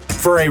commercial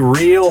for a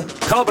real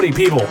company,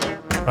 people.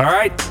 All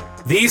right?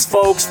 These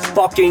folks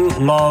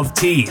fucking love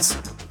teas.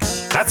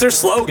 That's their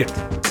slogan.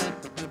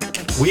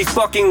 We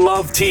fucking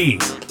love tea.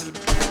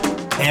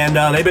 And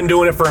they've been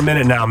doing it for a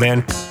minute now,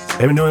 man.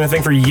 They've been doing the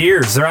thing for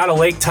years. They're out of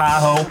Lake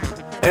Tahoe.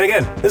 And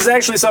again, this is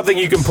actually something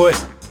you can put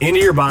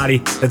into your body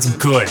that's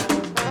good.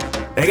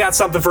 They got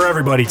something for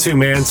everybody too,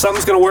 man.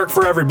 Something's gonna work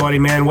for everybody,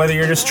 man. Whether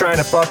you're just trying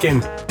to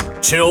fucking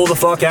chill the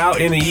fuck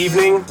out in the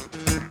evening.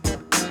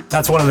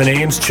 That's one of the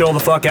names, chill the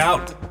fuck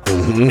out.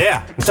 Mm-hmm.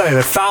 Yeah, I'm telling you,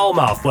 they're foul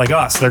mouth like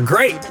us. They're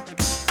great.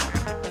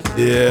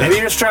 Yeah. Maybe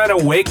you're just trying to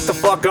wake the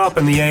fuck up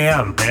in the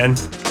AM, man.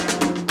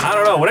 I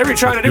don't know. Whatever you're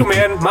trying to do,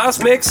 man.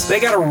 Modest Mix,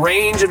 they got a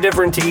range of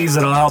different teas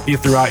that'll help you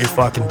throughout your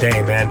fucking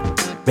day, man.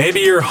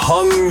 Maybe you're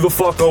hung the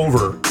fuck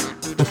over.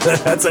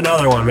 That's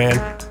another one,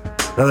 man.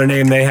 Another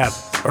name they have.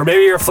 Or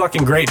maybe you're a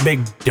fucking great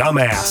big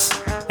dumbass.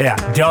 Yeah,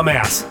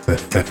 dumbass.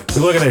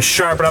 You're looking to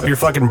sharpen up your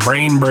fucking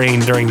brain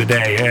during the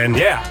day. And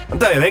yeah, I'm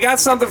telling you, they got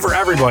something for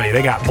everybody.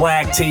 They got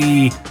black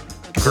tea,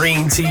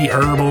 green tea,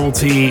 herbal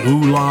tea,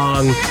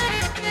 oolong.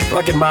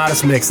 Fucking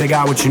Modest Mix, they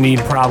got what you need,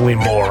 probably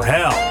more.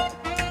 Hell,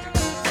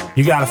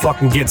 you gotta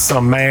fucking get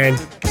some, man.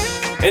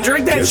 And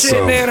drink that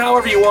shit, man,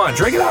 however you want.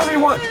 Drink it however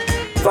you want.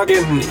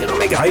 Fucking,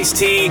 make iced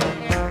tea.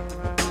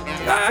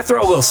 I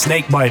throw a little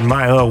snake bite in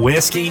mine, a little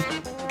whiskey.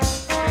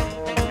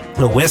 A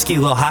little whiskey, a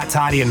little hot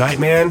toddy at night,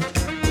 man.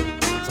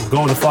 Some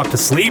going the fuck to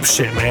sleep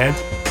shit, man.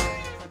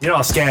 You know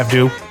how Scav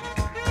do.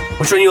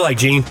 Which one you like,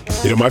 Gene?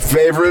 My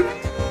favorite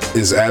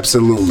is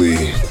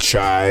absolutely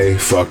Chai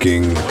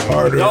fucking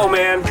Harder. Go,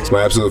 man. It's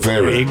my absolute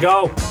favorite. There you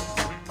go.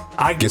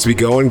 Gets me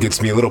going, gets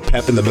me a little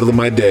pep in the middle of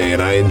my day,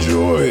 and I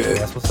enjoy it.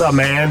 That's what's up,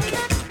 man.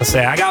 I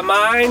say, I got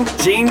mine.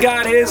 Gene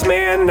got his,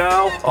 man.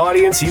 Now,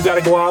 audience, you got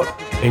to go out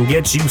and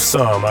get you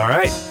some, all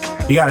right?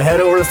 You got to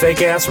head over to the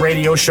Fake Ass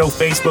Radio Show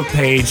Facebook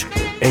page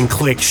and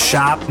click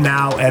Shop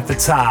Now at the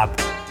top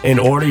and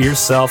order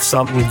yourself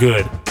something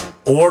good.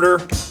 Order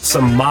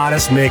some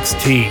Modest Mix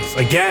tees.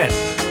 Again,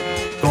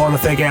 go on the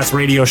Fake Ass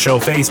Radio Show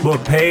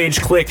Facebook page,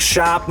 click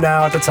Shop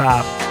Now at the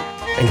top,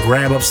 and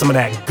grab up some of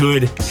that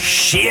good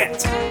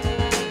shit.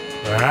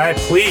 All right,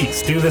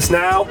 please do this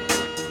now,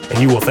 and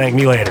you will thank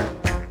me later.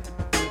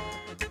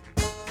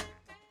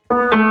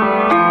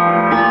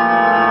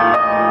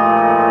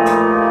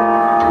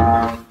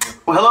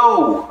 Well,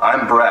 hello,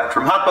 I'm Brett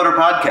from Hot Butter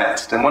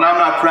Podcast, and when I'm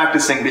not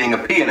practicing being a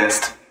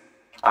pianist,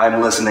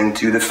 I'm listening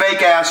to the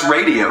Fake Ass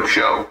Radio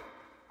Show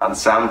on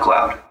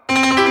SoundCloud.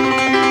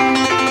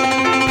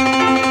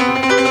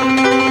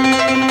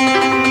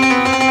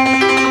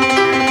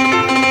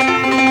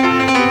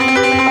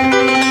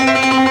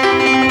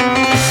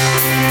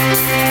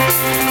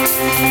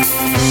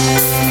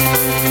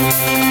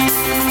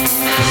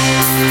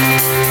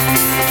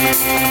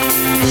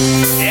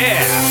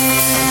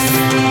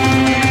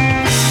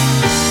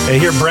 Hey,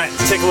 hear Brett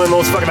tickling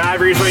those fucking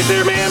ivories right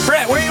there, man.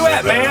 Brett, where you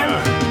at, man?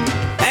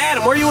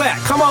 Adam, where you at?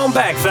 Come on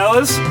back,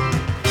 fellas.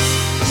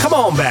 Come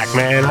on back,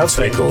 man.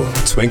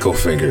 Twinkle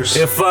fingers.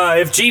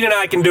 If Gene and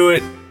I can do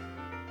it,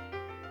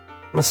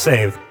 let's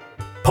say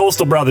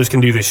Postal Brothers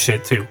can do this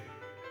shit too.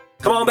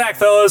 Come on back,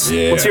 fellas.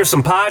 Yeah. Let's hear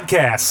some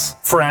podcasts,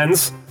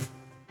 friends.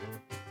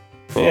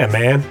 Yeah,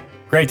 man.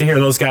 Great to hear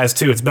those guys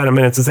too. It's been a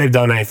minute since they've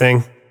done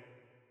anything.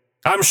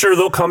 I'm sure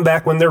they'll come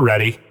back when they're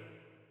ready.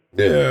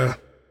 Yeah.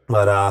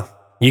 But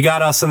you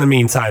got us in the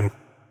meantime.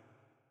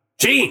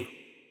 Gene,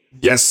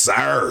 Yes,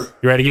 sir.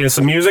 you ready to get us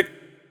some music?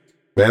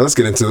 Man, let's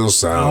get into those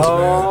sounds,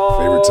 man.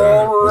 Favorite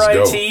time. Let's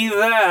go. Alrighty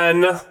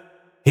then.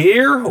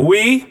 Here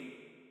we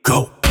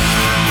go.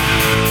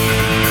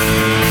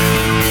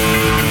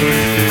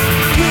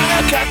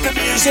 I got the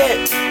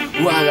music.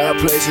 Well, I got a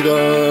place to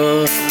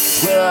go.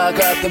 Well, I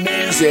got the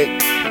music.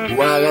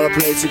 Well, I got a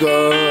place to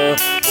go.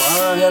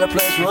 Well, I got a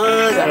place.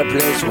 Well, I got a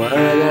place. Well,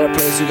 I got a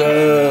place to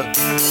go.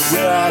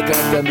 Well, I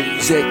got the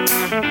music.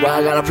 Well,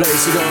 I got a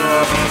place to go.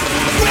 Well,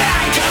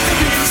 I got the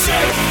music.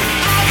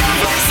 I got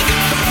a place to go.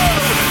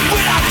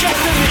 Well, I got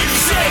the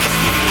music.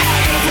 I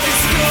got a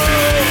place to go.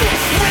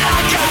 Well,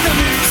 I got the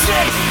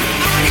music.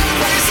 I got a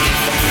place to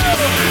go.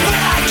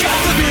 Well, I got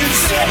the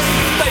music.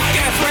 Fake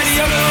Ass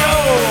Radio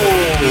Show.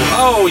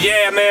 Oh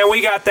yeah, man,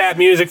 we got that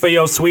music for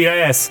your sweet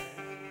ass.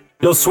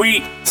 Your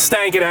sweet,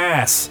 stankin'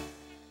 ass.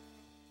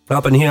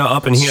 Up in here,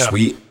 up in here.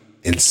 Sweet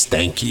and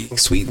stanky.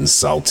 Sweet and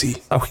salty.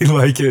 How we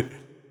like it.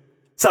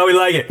 That's how we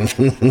like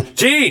it.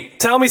 Gee,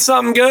 tell me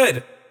something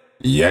good.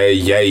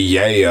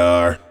 Yay.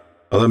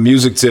 On the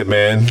music tip,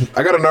 man,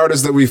 I got an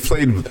artist that we've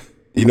played,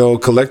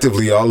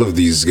 collectively, all of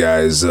these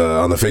guys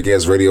on the Fake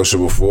Ass Radio Show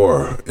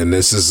before. And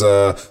this is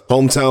a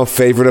hometown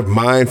favorite of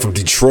mine from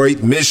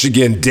Detroit,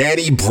 Michigan,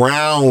 Danny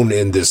Brown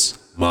in this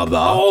mother.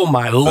 Oh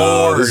my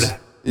lord.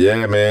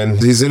 Yeah, man.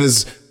 He's in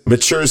his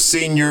mature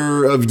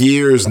senior of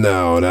years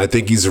now, and I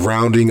think he's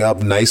rounding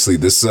up nicely.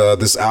 This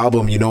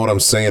album, you know what I'm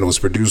saying, was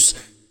produced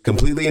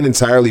completely and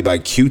entirely by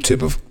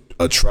Q-Tip of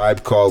A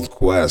Tribe Called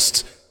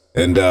Quest.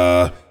 And,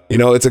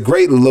 it's a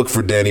great look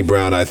for Danny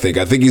Brown, I think.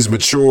 I think he's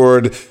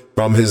matured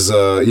from his,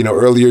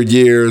 earlier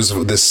years,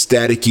 the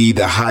staticky,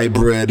 the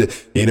hybrid,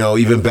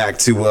 even back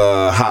to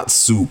Hot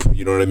Soup,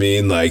 you know what I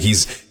mean? Like,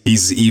 he's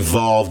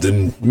evolved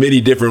in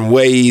many different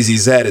ways.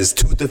 He's had his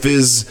tooth of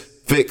his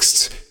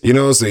fixed,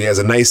 so he has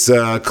a nice,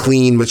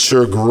 clean,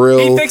 mature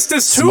grill. He fixed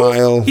his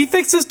smile. tooth. He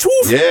fixed his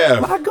tooth. Yeah.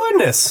 My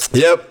goodness.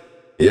 Yep.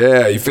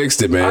 Yeah, he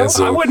fixed it, man.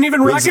 I wouldn't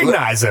even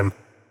recognize him.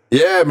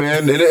 Yeah,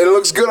 man, and it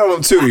looks good on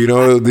him too.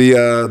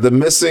 The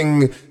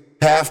missing,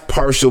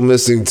 partial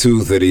missing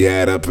tooth that he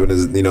had up in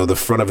his, the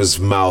front of his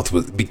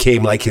mouth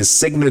became like his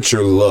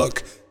signature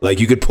look. Like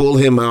you could pull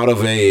him out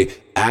of a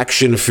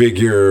action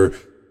figure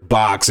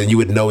box and you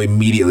would know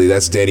immediately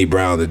that's Danny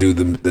Brown, the dude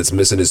that's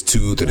missing his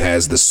tooth and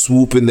has the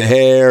swoop in the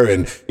hair,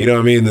 and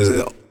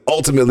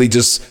ultimately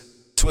just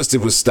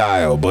twisted with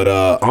style. But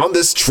on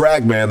this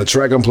track, man, the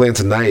track I'm playing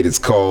tonight, it's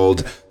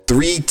called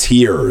 3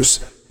 Tears.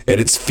 And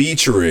it's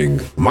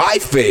featuring my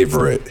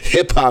favorite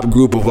hip-hop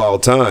group of all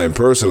time,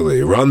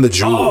 personally, Run the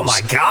Jewels. Oh, my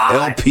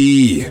God.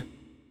 LP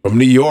from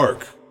New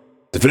York.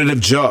 Definitive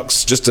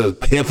Jux, just a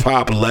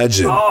hip-hop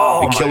legend.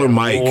 Oh, and Killer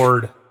my Mike.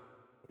 Lord.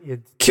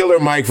 Killer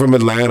Mike from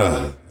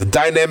Atlanta. The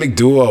dynamic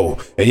duo.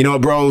 And you know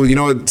what, bro? You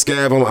know what,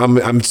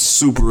 Scav? I'm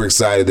super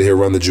excited to hear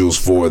Run the Jewels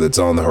 4 that's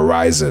on the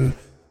horizon.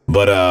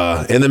 But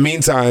in the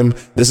meantime,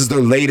 this is their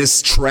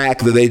latest track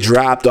that they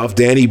dropped off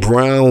Danny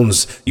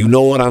Brown's You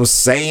Know What I'm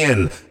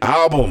Saying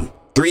album,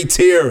 3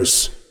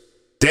 Tears.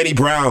 Danny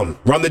Brown,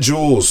 Run the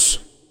Jewels,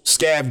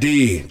 Scav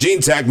D,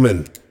 Gene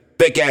Techman,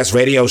 Fake Ass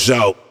Radio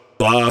Show.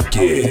 Fuck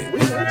it. We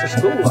went to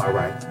school, all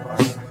right.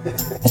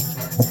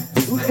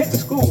 We went to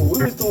school. school.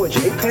 We was doing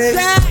JPEG.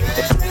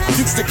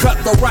 Used to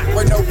cut the rock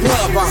with no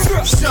glove on,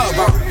 shove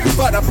on,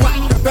 but a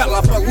black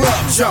developer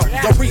love joke.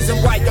 The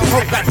reason why your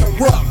hoe got the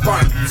rub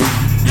burns.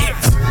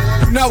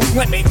 No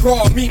limit,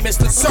 call me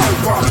Mr.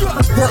 Server.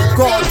 Work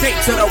all day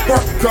to the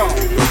work go.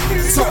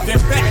 Talking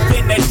back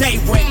in the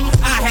day when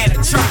I had a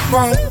chunk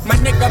phone. My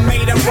nigga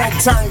made a wrong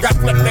turn, got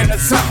flipped in the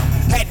zone.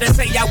 Had to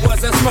say I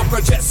was a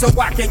smoker just so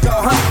I can go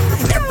home.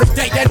 Every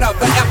day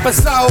another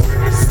episode.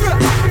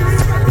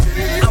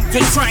 I'm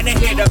just trying to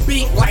hit a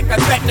beat like a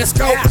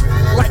stethoscope.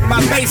 Like my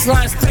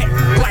bassline's thick,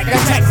 like a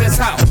Texas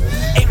hoe.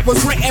 It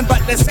was written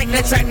but the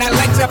signature not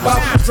legible.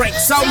 Drink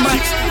so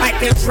much I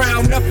can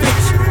drown the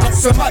fish on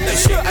some other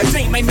shit. A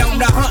demon on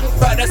the hunt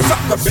for the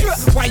sucker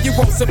bitch. Why you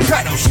want some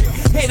cuddle shit?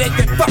 Hit it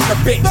then fuck a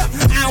bitch.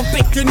 I don't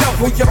think you know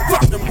who you're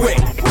fucking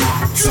with.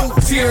 2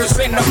 tears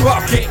in the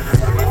bucket.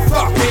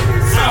 Fuck it,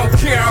 I don't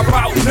care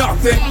about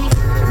nothing.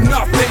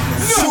 Nothing.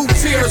 2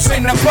 tears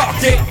in the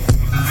bucket.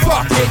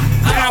 Fuck it,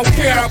 I don't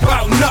care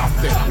about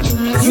nothing.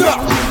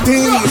 Nothing.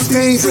 Dangerous,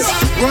 dangerous.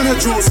 Runner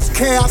jewels is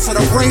chaos and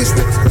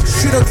arrangement.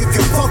 Shit'll give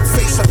your fuck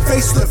face a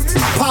facelift.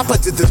 Papa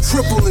did the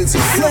triple and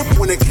flip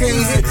when it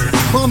came hit.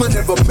 Mama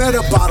never met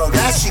a bottle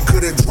that she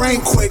couldn't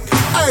drain quick.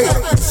 Hey,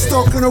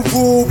 stuck in a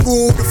rule,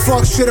 the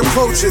fuck shit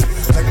approaching.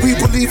 Like we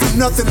believe in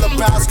nothing,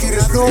 Lebowski,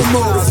 there's no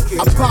motive.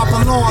 I'm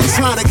popping on,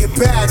 trying to get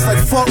bags, like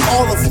fuck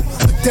all of them.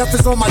 Death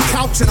is on my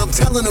couch and I'm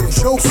telling them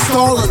jokes,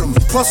 stalling them.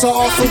 Plus I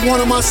offer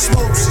one of my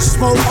smokes, she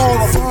smoke all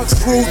of them.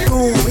 True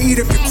doom, eat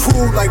up your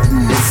crew like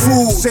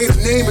food. Say the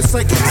name, it's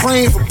like you're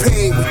praying for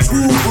pain. With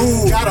true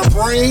rule, got a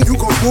brain, you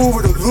gon'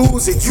 move it or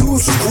lose it, you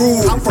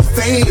screw. I'm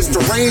profane, it's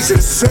deranged and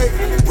sick,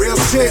 real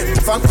shit.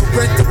 If I'm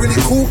correct, the really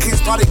cool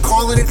kids probably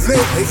calling it lit.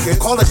 They can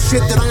call it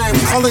shit that I am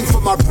calling for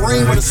my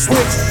brain with a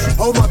switch.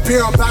 Hold my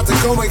beer, I'm about to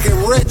go and get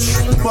rich.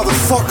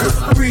 Motherfucker,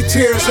 3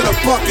 tears in a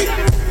bucket.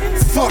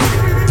 Fuck it,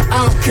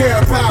 I don't care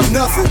about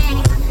nothing.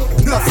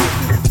 Nothing.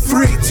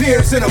 3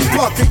 tears in a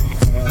bucket.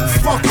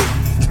 Fuck it,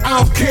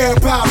 I don't care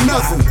about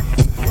nothing.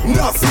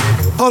 Nothing.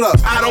 Hold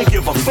up. I don't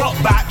give a fuck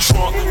about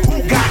Trump.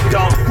 Who got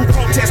dumb? Who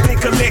protesting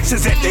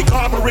collections at their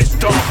garbage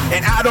dump?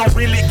 And I don't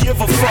really give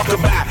a fuck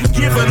about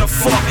giving a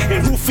fuck.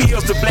 And who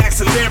feels the black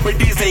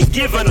celebrities ain't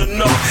giving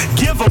enough?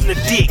 Give them the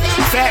dick.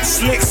 Fat,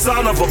 slick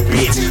son of a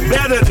bitch.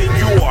 Better than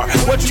you are.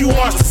 What you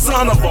are's the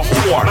son of a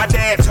whore. My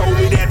dad told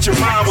me that your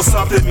mom was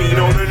something mean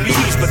on her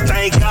knees. But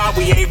thank God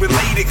we ain't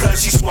related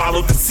cause she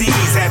swallowed the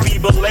seeds. Happy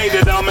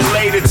belated, I'm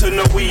elated to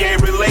know we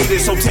ain't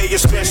related. So tell your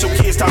special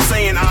kids, stop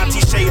saying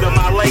Auntie Shade of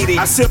my lady.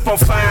 I sip on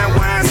fine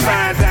wines,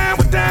 fine dine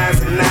with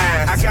dimes and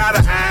nines. I got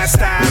an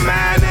Einstein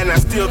mind and I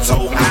still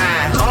told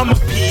iron. I'm a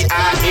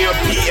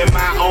P-I-M-P in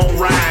my own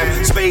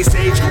rhyme. Space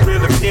age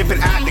gorilla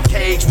pimping out the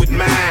cage with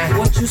mine.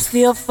 Would you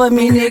steal for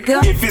me,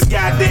 nigga? If it's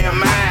goddamn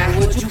mine.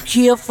 Would you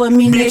kill for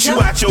me, nigga? Bitch,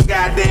 you out your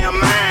goddamn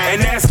mind.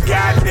 And that's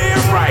goddamn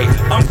right.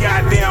 I'm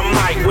goddamn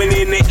Mike. When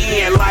in the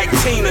end, like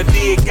Tina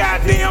did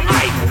goddamn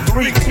Ike.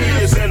 3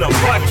 tears in a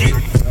bucket.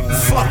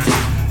 Fuck it,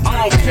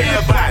 I don't care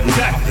about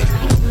nothing.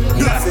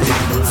 Nothing.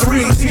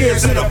 3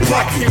 tears in a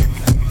bucket.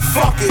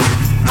 Fuck it,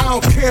 I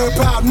don't care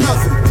about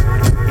nothing.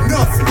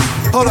 Nothing.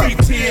 Hold up. 3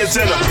 tears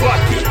in a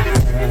bucket.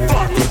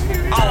 Fuck it,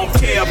 I don't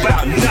care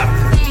about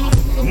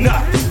nothing.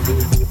 Nothing.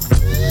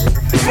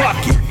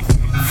 Fuck it,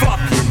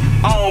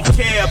 I don't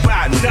care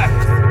about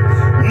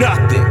nothing.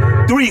 Nothing.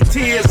 3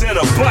 tears in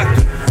a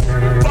bucket.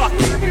 Fuck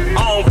it, I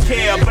don't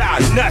care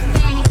about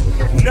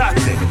nothing.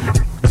 Nothing.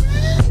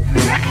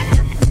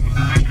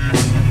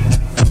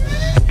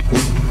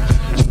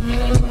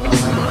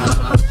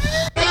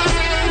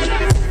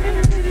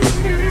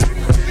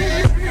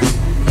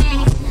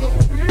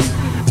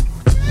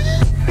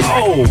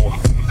 Oh,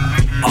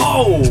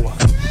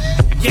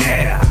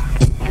 yeah.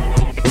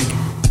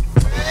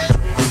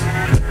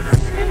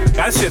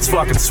 That shit's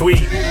fucking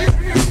sweet.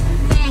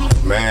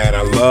 Man,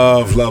 I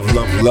love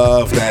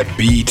that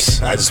beat.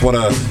 I just want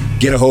to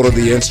get a hold of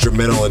the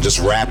instrumental and just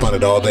rap on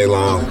it all day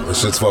long.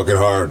 This shit's fucking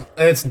hard.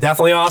 It's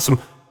definitely awesome.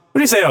 What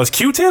did you say? That was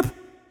Q-Tip?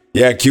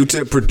 Yeah,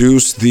 Q-Tip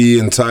produced the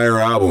entire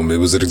album. It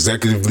was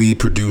executively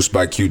produced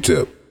by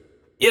Q-Tip.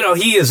 You know,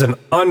 he is an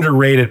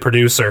underrated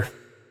producer.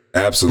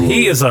 Absolutely.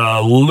 He is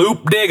a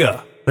loop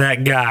digger,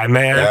 that guy,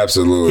 man.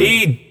 Absolutely.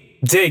 He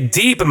dig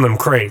deep in them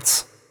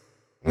crates.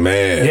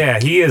 Man. Yeah,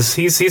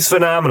 he's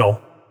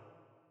phenomenal.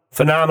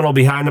 Phenomenal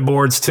behind the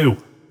boards, too.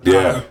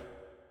 Yeah.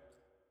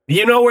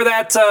 You know where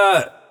that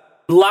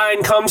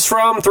line comes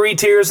from? 3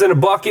 tears in a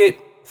bucket.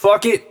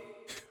 Fuck it.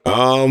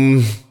 I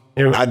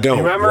don't.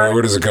 You remember?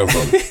 Where does it come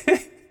from?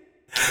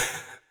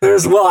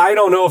 I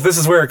don't know if this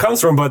is where it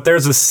comes from, but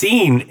there's a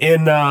scene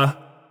in the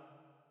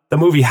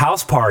movie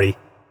House Party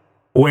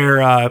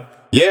where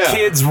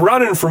kids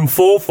running from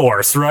Full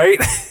Force, right?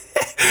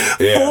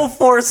 Full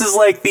Force is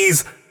like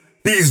these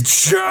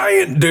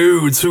giant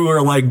dudes who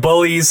are like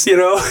bullies, you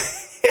know?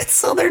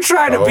 So they're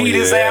trying to beat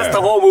his ass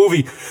the whole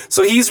movie.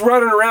 So he's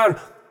running around.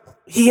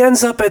 He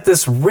ends up at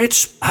this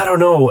rich, I don't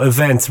know,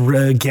 event,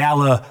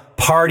 gala,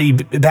 party,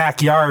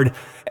 backyard.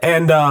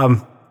 And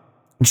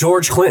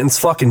George Clinton's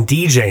fucking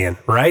DJing,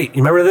 right?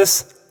 You remember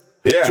this?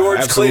 Yeah, George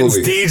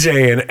absolutely. Clinton's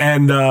DJing,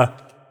 and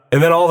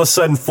then all of a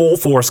sudden Full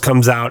Force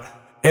comes out,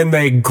 and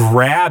they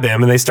grab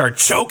him and they start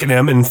choking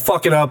him and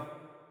fucking up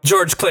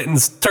George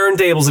Clinton's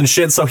turntables and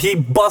shit. So he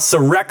busts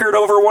a record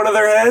over one of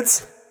their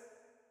heads,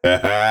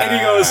 and he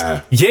goes,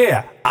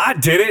 "Yeah, I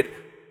did it.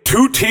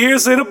 2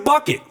 tears in a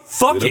bucket.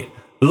 Fuck it.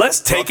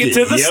 Let's take it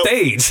to the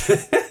stage."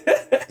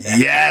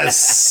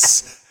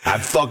 Yes. I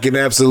fucking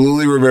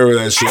absolutely remember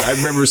that shit. I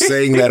remember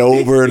saying that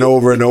over and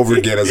over and over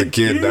again as a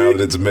kid. Now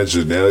that it's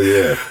mentioned, hell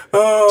yeah.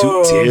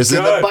 Oh, 2 tears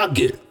in the God.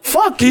 bucket.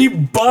 Fuck, he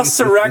busts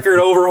a record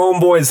over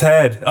Homeboy's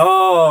head.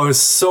 Oh, it's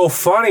so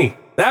funny.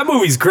 That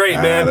movie's great,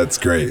 man. That's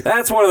great.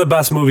 That's one of the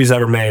best movies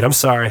ever made. I'm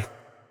sorry.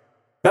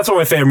 That's one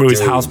of my favorite movies,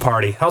 Dude. House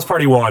Party. House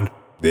Party 1.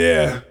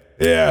 Yeah.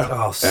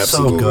 Oh,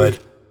 absolutely. so good.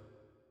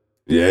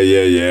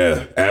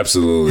 Yeah.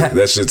 Absolutely.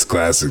 That shit's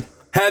classic.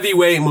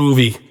 Heavyweight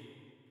movie.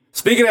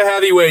 Speaking of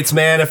heavyweights,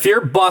 man, if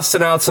you're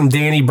busting out some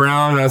Danny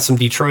Brown on some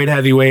Detroit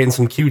heavyweight and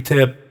some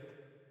Q-Tip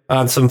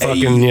on some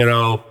fucking,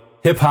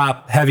 hip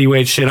hop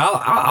heavyweight shit,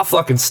 I'll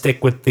fucking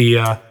stick with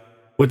the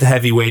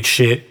heavyweight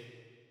shit.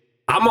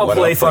 I'm gonna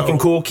play fucking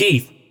Kool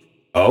Keith.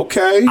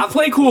 Okay. I've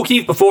played Kool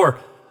Keith before.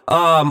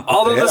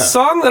 Although the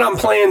song that I'm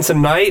playing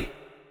tonight,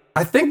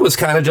 I think was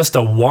kind of just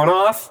a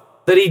one-off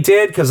that he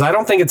did, because I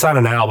don't think it's on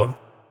an album.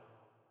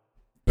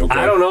 Okay.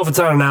 I don't know if it's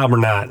on an album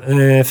or not.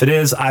 And if it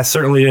is, I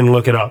certainly didn't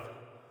look it up.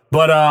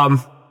 But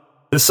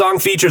the song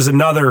features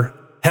another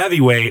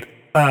heavyweight,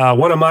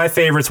 one of my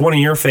favorites, one of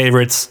your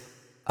favorites,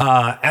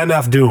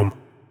 MF Doom.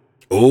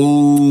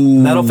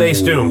 Ooh. Metal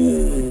Face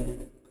Doom.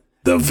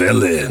 The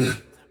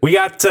villain. We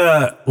got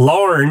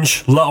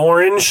L'Orange.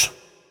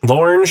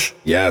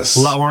 Yes.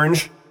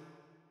 L'Orange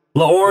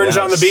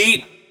on the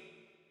beat.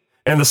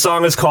 And the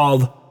song is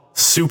called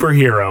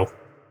Superhero.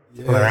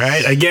 Yes. All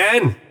right.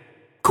 Again,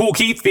 Kool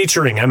Keith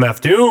featuring MF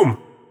Doom.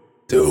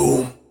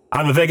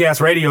 On the Big Ass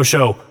Radio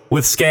Show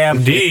with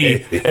Scab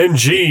D and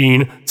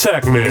Gene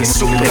Techman.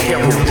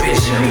 Superhero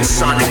vision,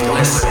 sonic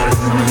bliss.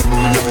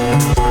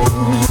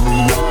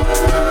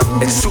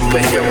 It's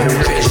superhero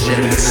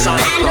vision,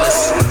 sonic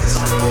bliss.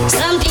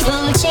 Some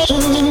people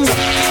change.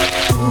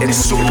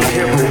 It's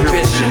superhero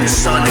vision,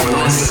 sonic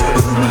bliss.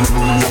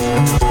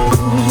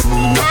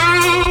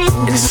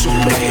 It's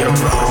superhero.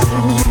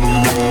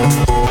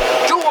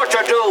 Do what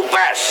you do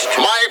best.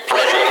 My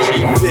pleasure.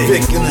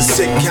 Vic in the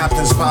sick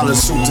captain's pilot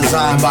suit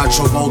designed by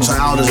Travolta.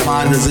 Out his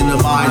mind is in the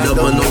mind of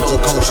a Nota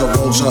culture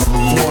vulture.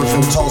 Fluent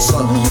from Tulsa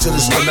to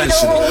this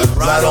dimension.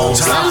 Right on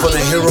time for the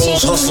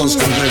Heroes Hustlers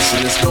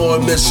Convention. It's no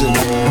admission.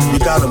 You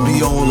gotta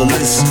be on the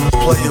list.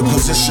 Play your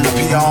position,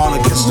 peon,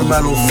 or kiss the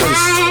metal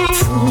fist.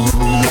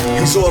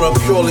 He's on a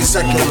purely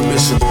secular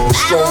mission.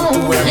 Stroll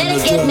through wearing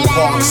the Doom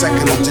Park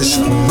 2nd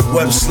edition.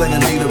 Web slinger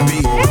need a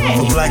beat.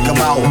 For blank him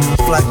out,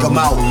 flank him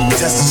out.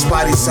 Test his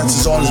spidey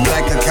senses on his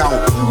bank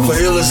account. For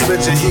illest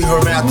midget, he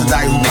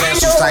hermaphrodite. Who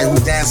dances tight, who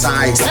dance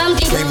high.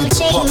 Baby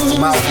to puck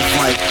from Alpha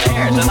Flight.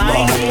 The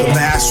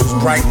mask was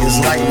bright as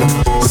lightning.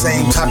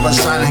 Same type of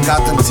shining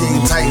got them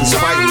Teen Titans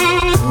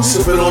fighting.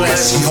 Sipping on that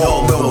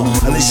She-Hulk milk.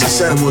 At least she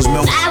said it was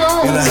milk.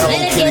 In a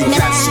Hello Kitty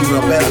cat suit, I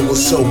bet it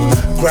was soap.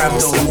 Grabbed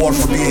the award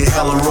for being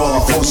hella raw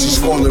before she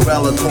scored the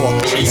Relicore.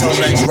 Until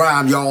next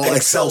rhyme, y'all,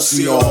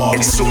 Excelsior.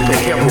 It's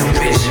superhero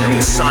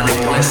vision, sonic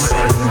bliss.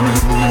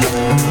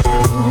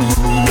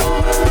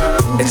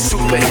 It's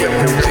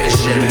superhero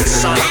vision,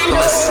 sonic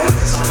bliss.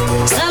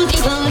 Some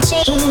people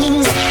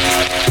change.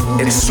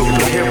 It's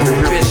superhero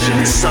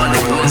vision,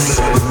 sonic bliss.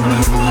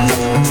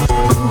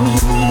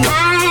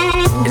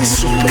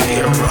 It's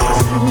superhero.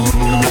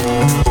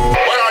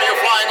 Where are you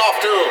flying off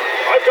to?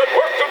 I've got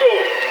work to do.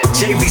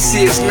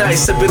 JVC is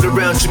nice, I've been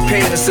around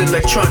Japan. It's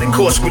electronic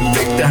course with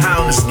Victor. High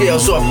on the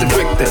scales off the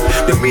Richter.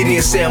 The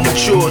median say I'm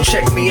mature,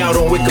 check me out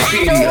on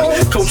Wikipedia.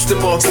 Coach the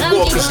market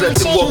walkers, let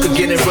them walk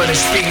again and run and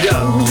speed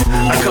up.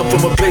 I come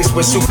from a place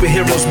where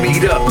superheroes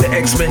meet up. The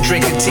X-Men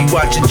drinking tea,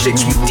 watching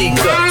chicks with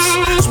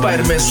D-cups.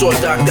 Spider-Man saw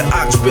Dr.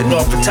 Ox spitting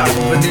off the top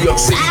of a New York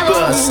City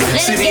bus.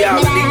 City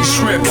Island eating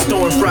shrimp,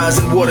 throwing fries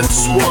and water to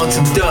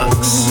swans and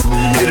ducks.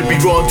 It'd be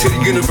wrong to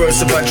the universe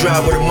if I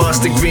drive with a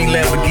monster green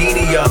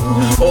Lamborghini up.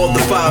 All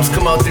the vibes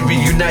come out to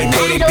reunite,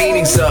 throw their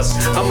beanies up.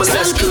 I'm a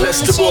less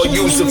cholesterol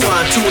user,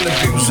 fine-tune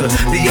abuser.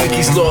 The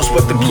Yankees lost,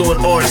 but the blue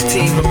and orange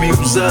team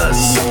amuse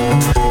us.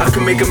 I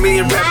can make a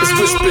million rappers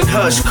whispering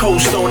hush.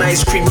 Cold Stone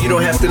ice cream, you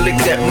don't have to lick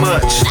that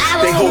much.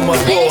 They hold my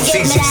balls,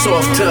 easy,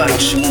 soft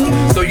touch.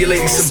 Throw your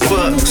ladies some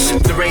bucks.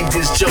 The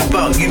reindeers jump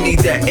out, you need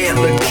that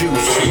antler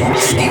juice.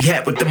 Ski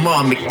hat with the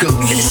marmot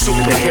goose. It's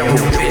superhero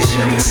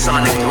vision,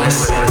 sonic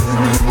bliss.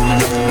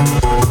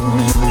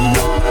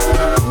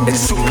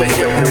 It's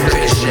superhero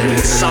vision,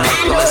 sonic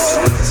bliss.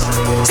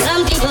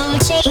 Some people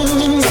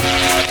change.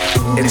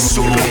 It's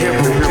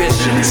superhero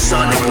vision,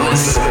 sonic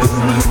bliss.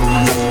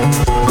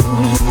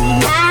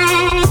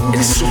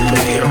 It's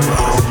superhero.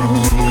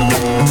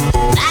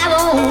 I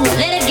won't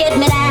let it get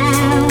me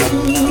down.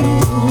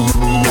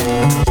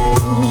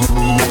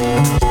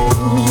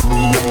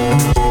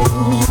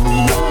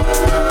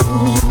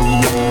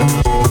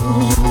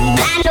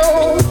 I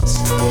know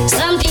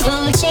some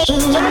people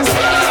change.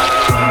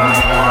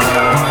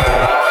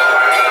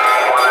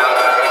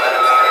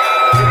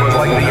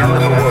 the end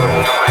of the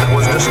world. There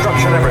was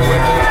destruction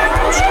everywhere.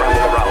 People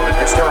scrambled around in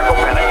hysterical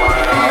panic.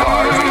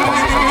 Cars,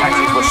 buses, and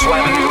taxis were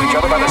slamming into each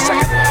other by the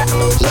second.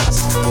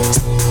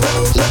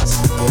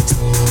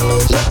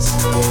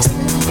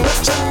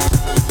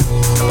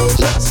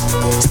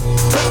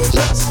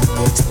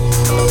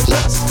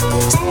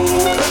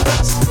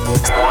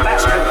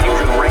 Mass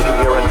confusion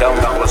reigned here in Del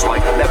Douglas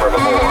like never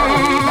before.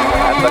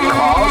 And the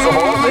cause of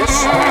all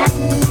this?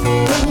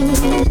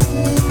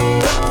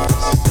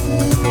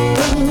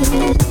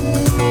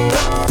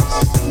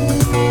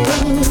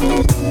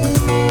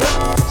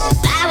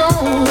 I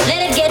won't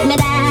let it get me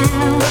down.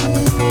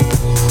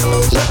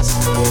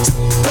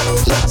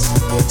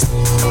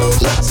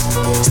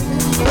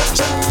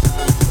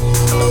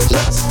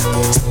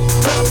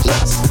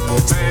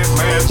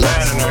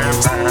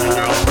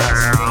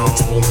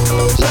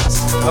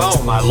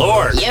 Oh my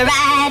lord. You're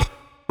right.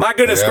 My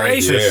goodness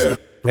gracious.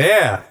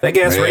 Yeah. Fake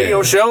Ass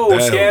Radio Show,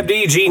 Scab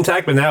D, Gene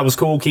Techman. That was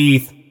cool,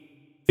 Keith.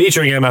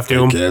 Featuring MF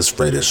Doom. Fake Ass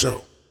Radio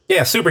Show.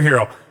 Yeah,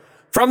 Superhero.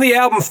 From the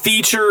album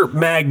Feature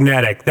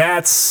Magnetic.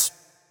 That's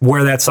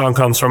where that song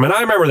comes from. And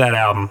I remember that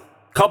album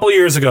a couple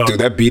years ago. Dude,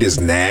 that beat is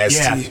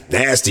nasty. Yeah.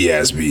 Nasty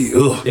ass beat.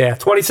 Ugh. Yeah,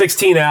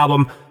 2016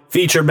 album,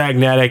 Feature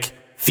Magnetic.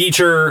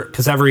 Feature,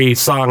 because every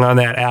song on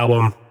that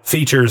album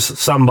features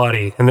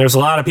somebody. And there's a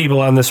lot of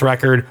people on this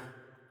record.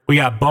 We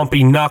got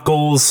Bumpy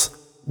Knuckles.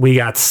 We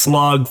got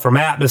Slug from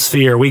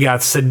Atmosphere. We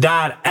got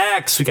Sadat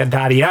X. We got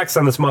Dottie X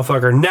on this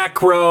motherfucker.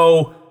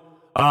 Necro.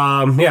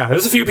 Yeah,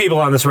 there's a few people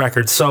on this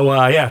record. So,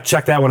 yeah,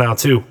 check that one out,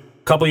 too.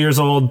 Couple years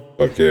old.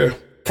 Fuck yeah.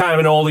 Kind of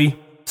an oldie.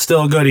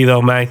 Still a goodie,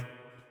 though, man.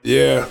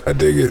 Yeah, I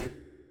dig it.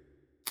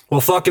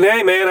 Well, fucking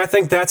hey, man, I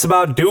think that's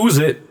about doos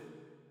it.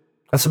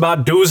 That's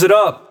about doos it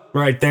up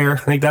right there. I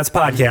think that's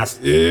podcast.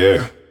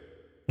 Yeah.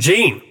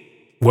 Gene,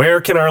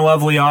 where can our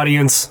lovely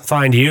audience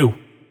find you?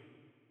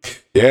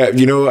 Yeah,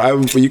 you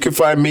know, you can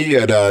find me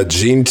at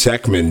Gene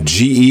Techman,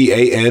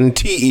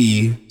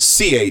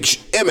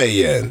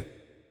 GeanTechman,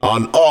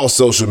 on all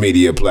social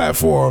media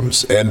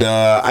platforms. And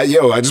I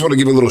just want to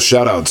give a little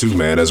shout out too,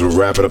 man, as we're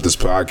wrapping up this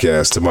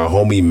podcast, to my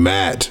homie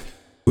Matt,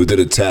 who did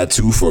a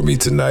tattoo for me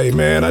tonight,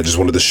 man. I just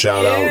wanted to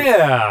shout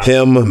out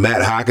him,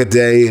 Matt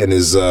Hockaday, and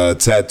his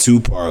tattoo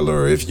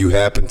parlor. If you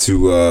happen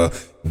to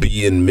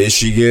be in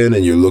Michigan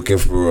and you're looking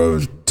for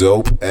a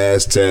dope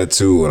ass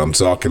tattoo, and I'm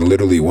talking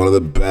literally one of the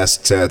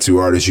best tattoo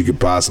artists you could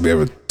possibly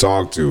ever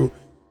talk to.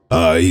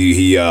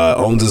 He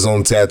owns his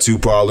own tattoo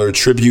parlor,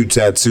 Tribute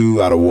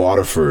Tattoo, out of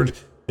Waterford.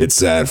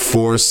 It's at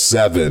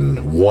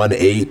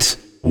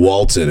 4718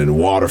 Walton in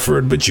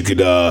Waterford, but you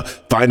could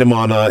find him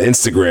on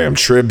Instagram,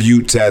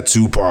 Tribute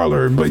Tattoo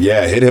Parlor. But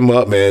yeah, hit him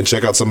up, man.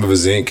 Check out some of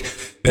his ink.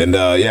 And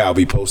yeah, I'll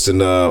be posting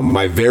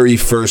my very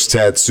first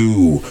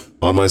tattoo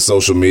on my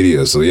social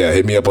media. So yeah,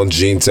 hit me up on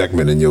Gene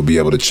Techman and you'll be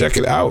able to check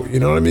it out. You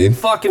know what I mean?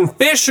 Fucking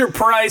Fisher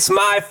Price,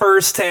 my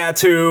first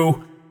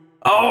tattoo.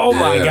 Oh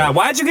my God.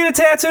 Why'd you get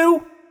a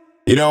tattoo?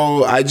 You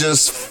know, I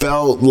just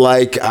felt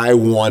like I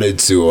wanted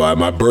to.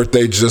 My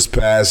birthday just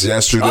passed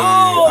yesterday.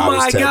 Oh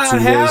my God,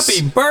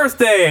 happy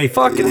birthday.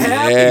 Fucking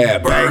happy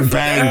birthday. Bang,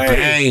 bang,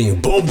 bang.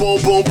 Boom, boom,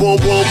 boom, boom, boom,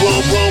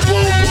 boom, boom, boom,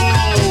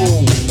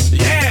 boom.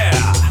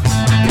 Yeah.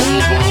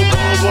 Boom, boom,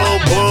 boom,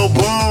 boom, boom,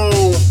 boom.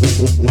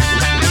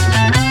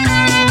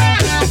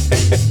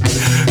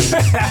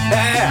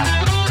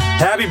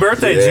 Happy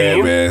birthday,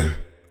 Gene. Man.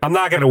 I'm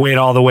not going to wait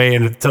all the way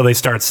until they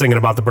start singing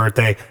about the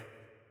birthday.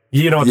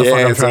 You know what the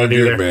fuck I'm trying to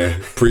do there.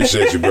 Man.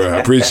 Appreciate you, bro. I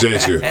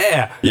appreciate you.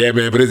 Yeah. Yeah,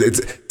 man, but it's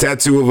a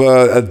tattoo of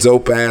a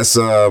dope ass,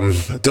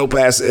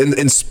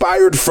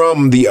 inspired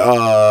from the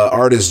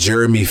artist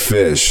Jeremy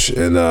Fish.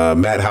 And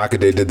Matt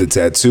Hockaday did the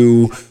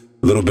tattoo.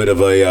 A little bit of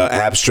a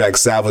abstract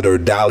Salvador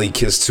Dali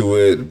kiss to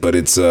it, but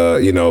it's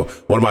one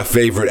of my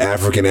favorite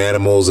African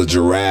animals, a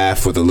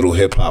giraffe with a little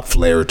hip hop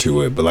flair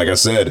to it. But like I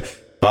said,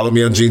 follow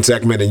me on Gene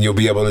Techman and you'll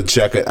be able to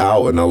check it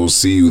out, and I will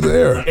see you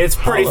there. It's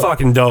pretty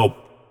fucking dope.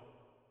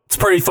 It's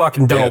pretty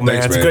fucking dope,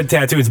 man. It's a good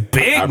tattoo. It's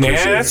big, man.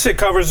 That shit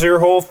covers your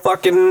whole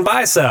fucking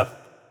bicep.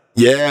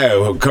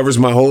 Yeah, it covers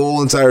my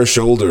whole entire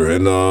shoulder.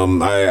 And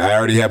I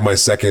already have my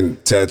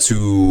second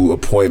tattoo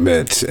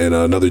appointment in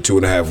another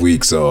 2.5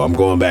 weeks. So I'm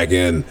going back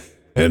in.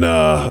 And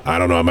I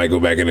don't know, I might go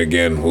back in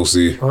again. We'll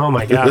see. Oh,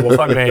 my God. Well,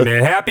 fucking hey,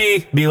 man.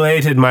 Happy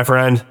belated, my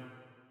friend.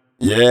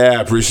 Yeah,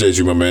 I appreciate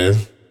you, my man.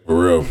 For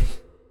real.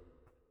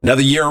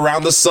 Another year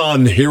around the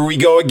sun. Here we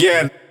go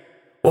again.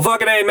 Well,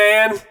 fucking hey,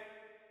 man.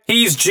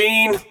 He's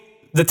Gene.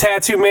 The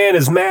tattoo man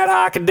is Matt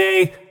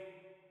Hockaday.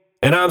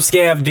 And I'm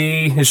Scav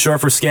D. It's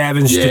short for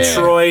Scavenge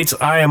Detroit.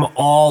 I am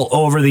all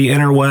over the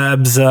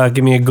interwebs.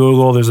 Give me a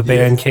Google. There's a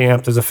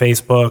Bandcamp. There's a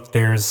Facebook.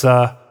 There's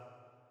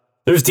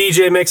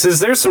DJ mixes.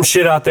 There's some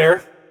shit out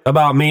there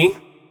about me.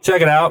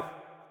 Check it out.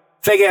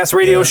 Fake Ass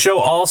Radio Show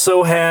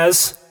also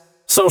has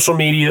social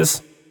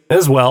medias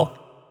as well.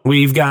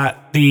 We've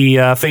got the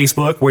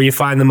Facebook where you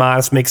find the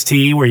Modest Mix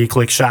T, where you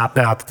click shop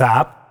now at the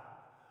top.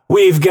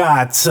 We've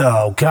got,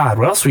 oh God,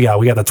 what else we got?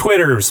 We got the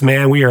Twitters,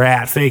 man. We are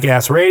at Fake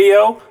Ass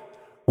Radio.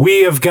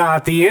 We have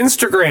got the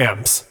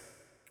Instagrams.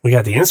 We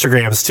got the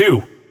Instagrams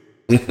too.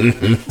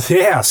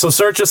 Yeah, so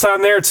search us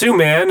on there too,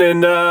 man,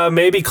 and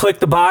maybe click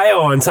the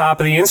bio on top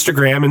of the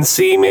Instagram and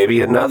see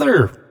maybe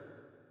another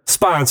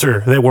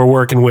sponsor that we're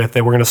working with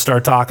that we're going to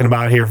start talking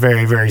about here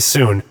very, very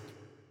soon.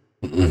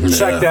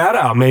 Check that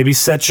out. Maybe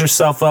set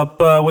yourself up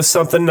with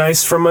something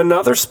nice from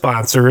another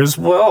sponsor as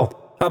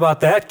well. How about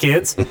that,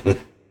 kids? All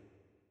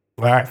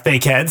right,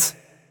 fake heads.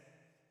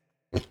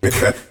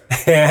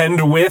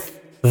 And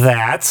with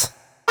that,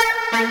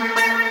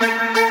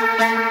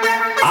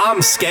 I'm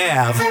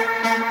Scav.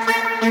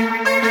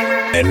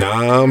 And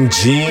I'm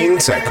Gene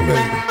Techman.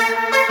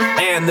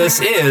 And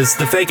this is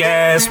the Fake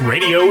Ass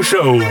Radio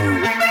Show.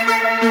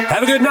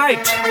 Have a good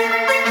night.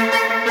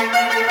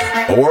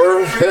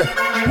 Or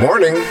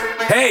morning.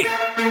 Hey,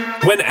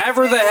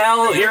 whenever the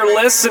hell you're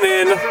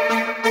listening,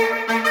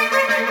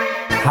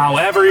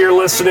 however you're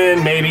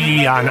listening,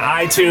 maybe on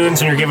iTunes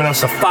and you're giving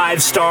us a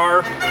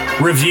 5-star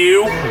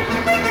review.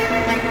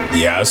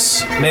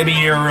 Yes. Maybe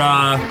you're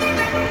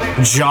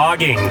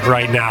jogging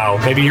right now.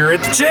 Maybe you're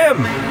at the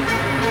gym.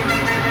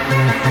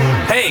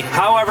 Hey,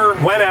 however,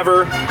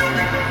 whenever,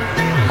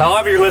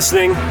 however you're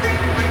listening,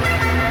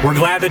 we're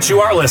glad that you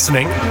are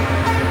listening.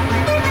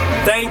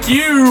 Thank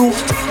you.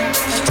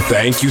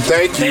 Thank you.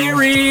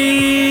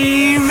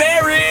 Very,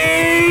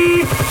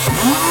 very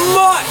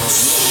much.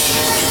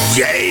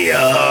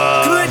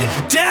 Yeah.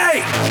 Good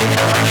day.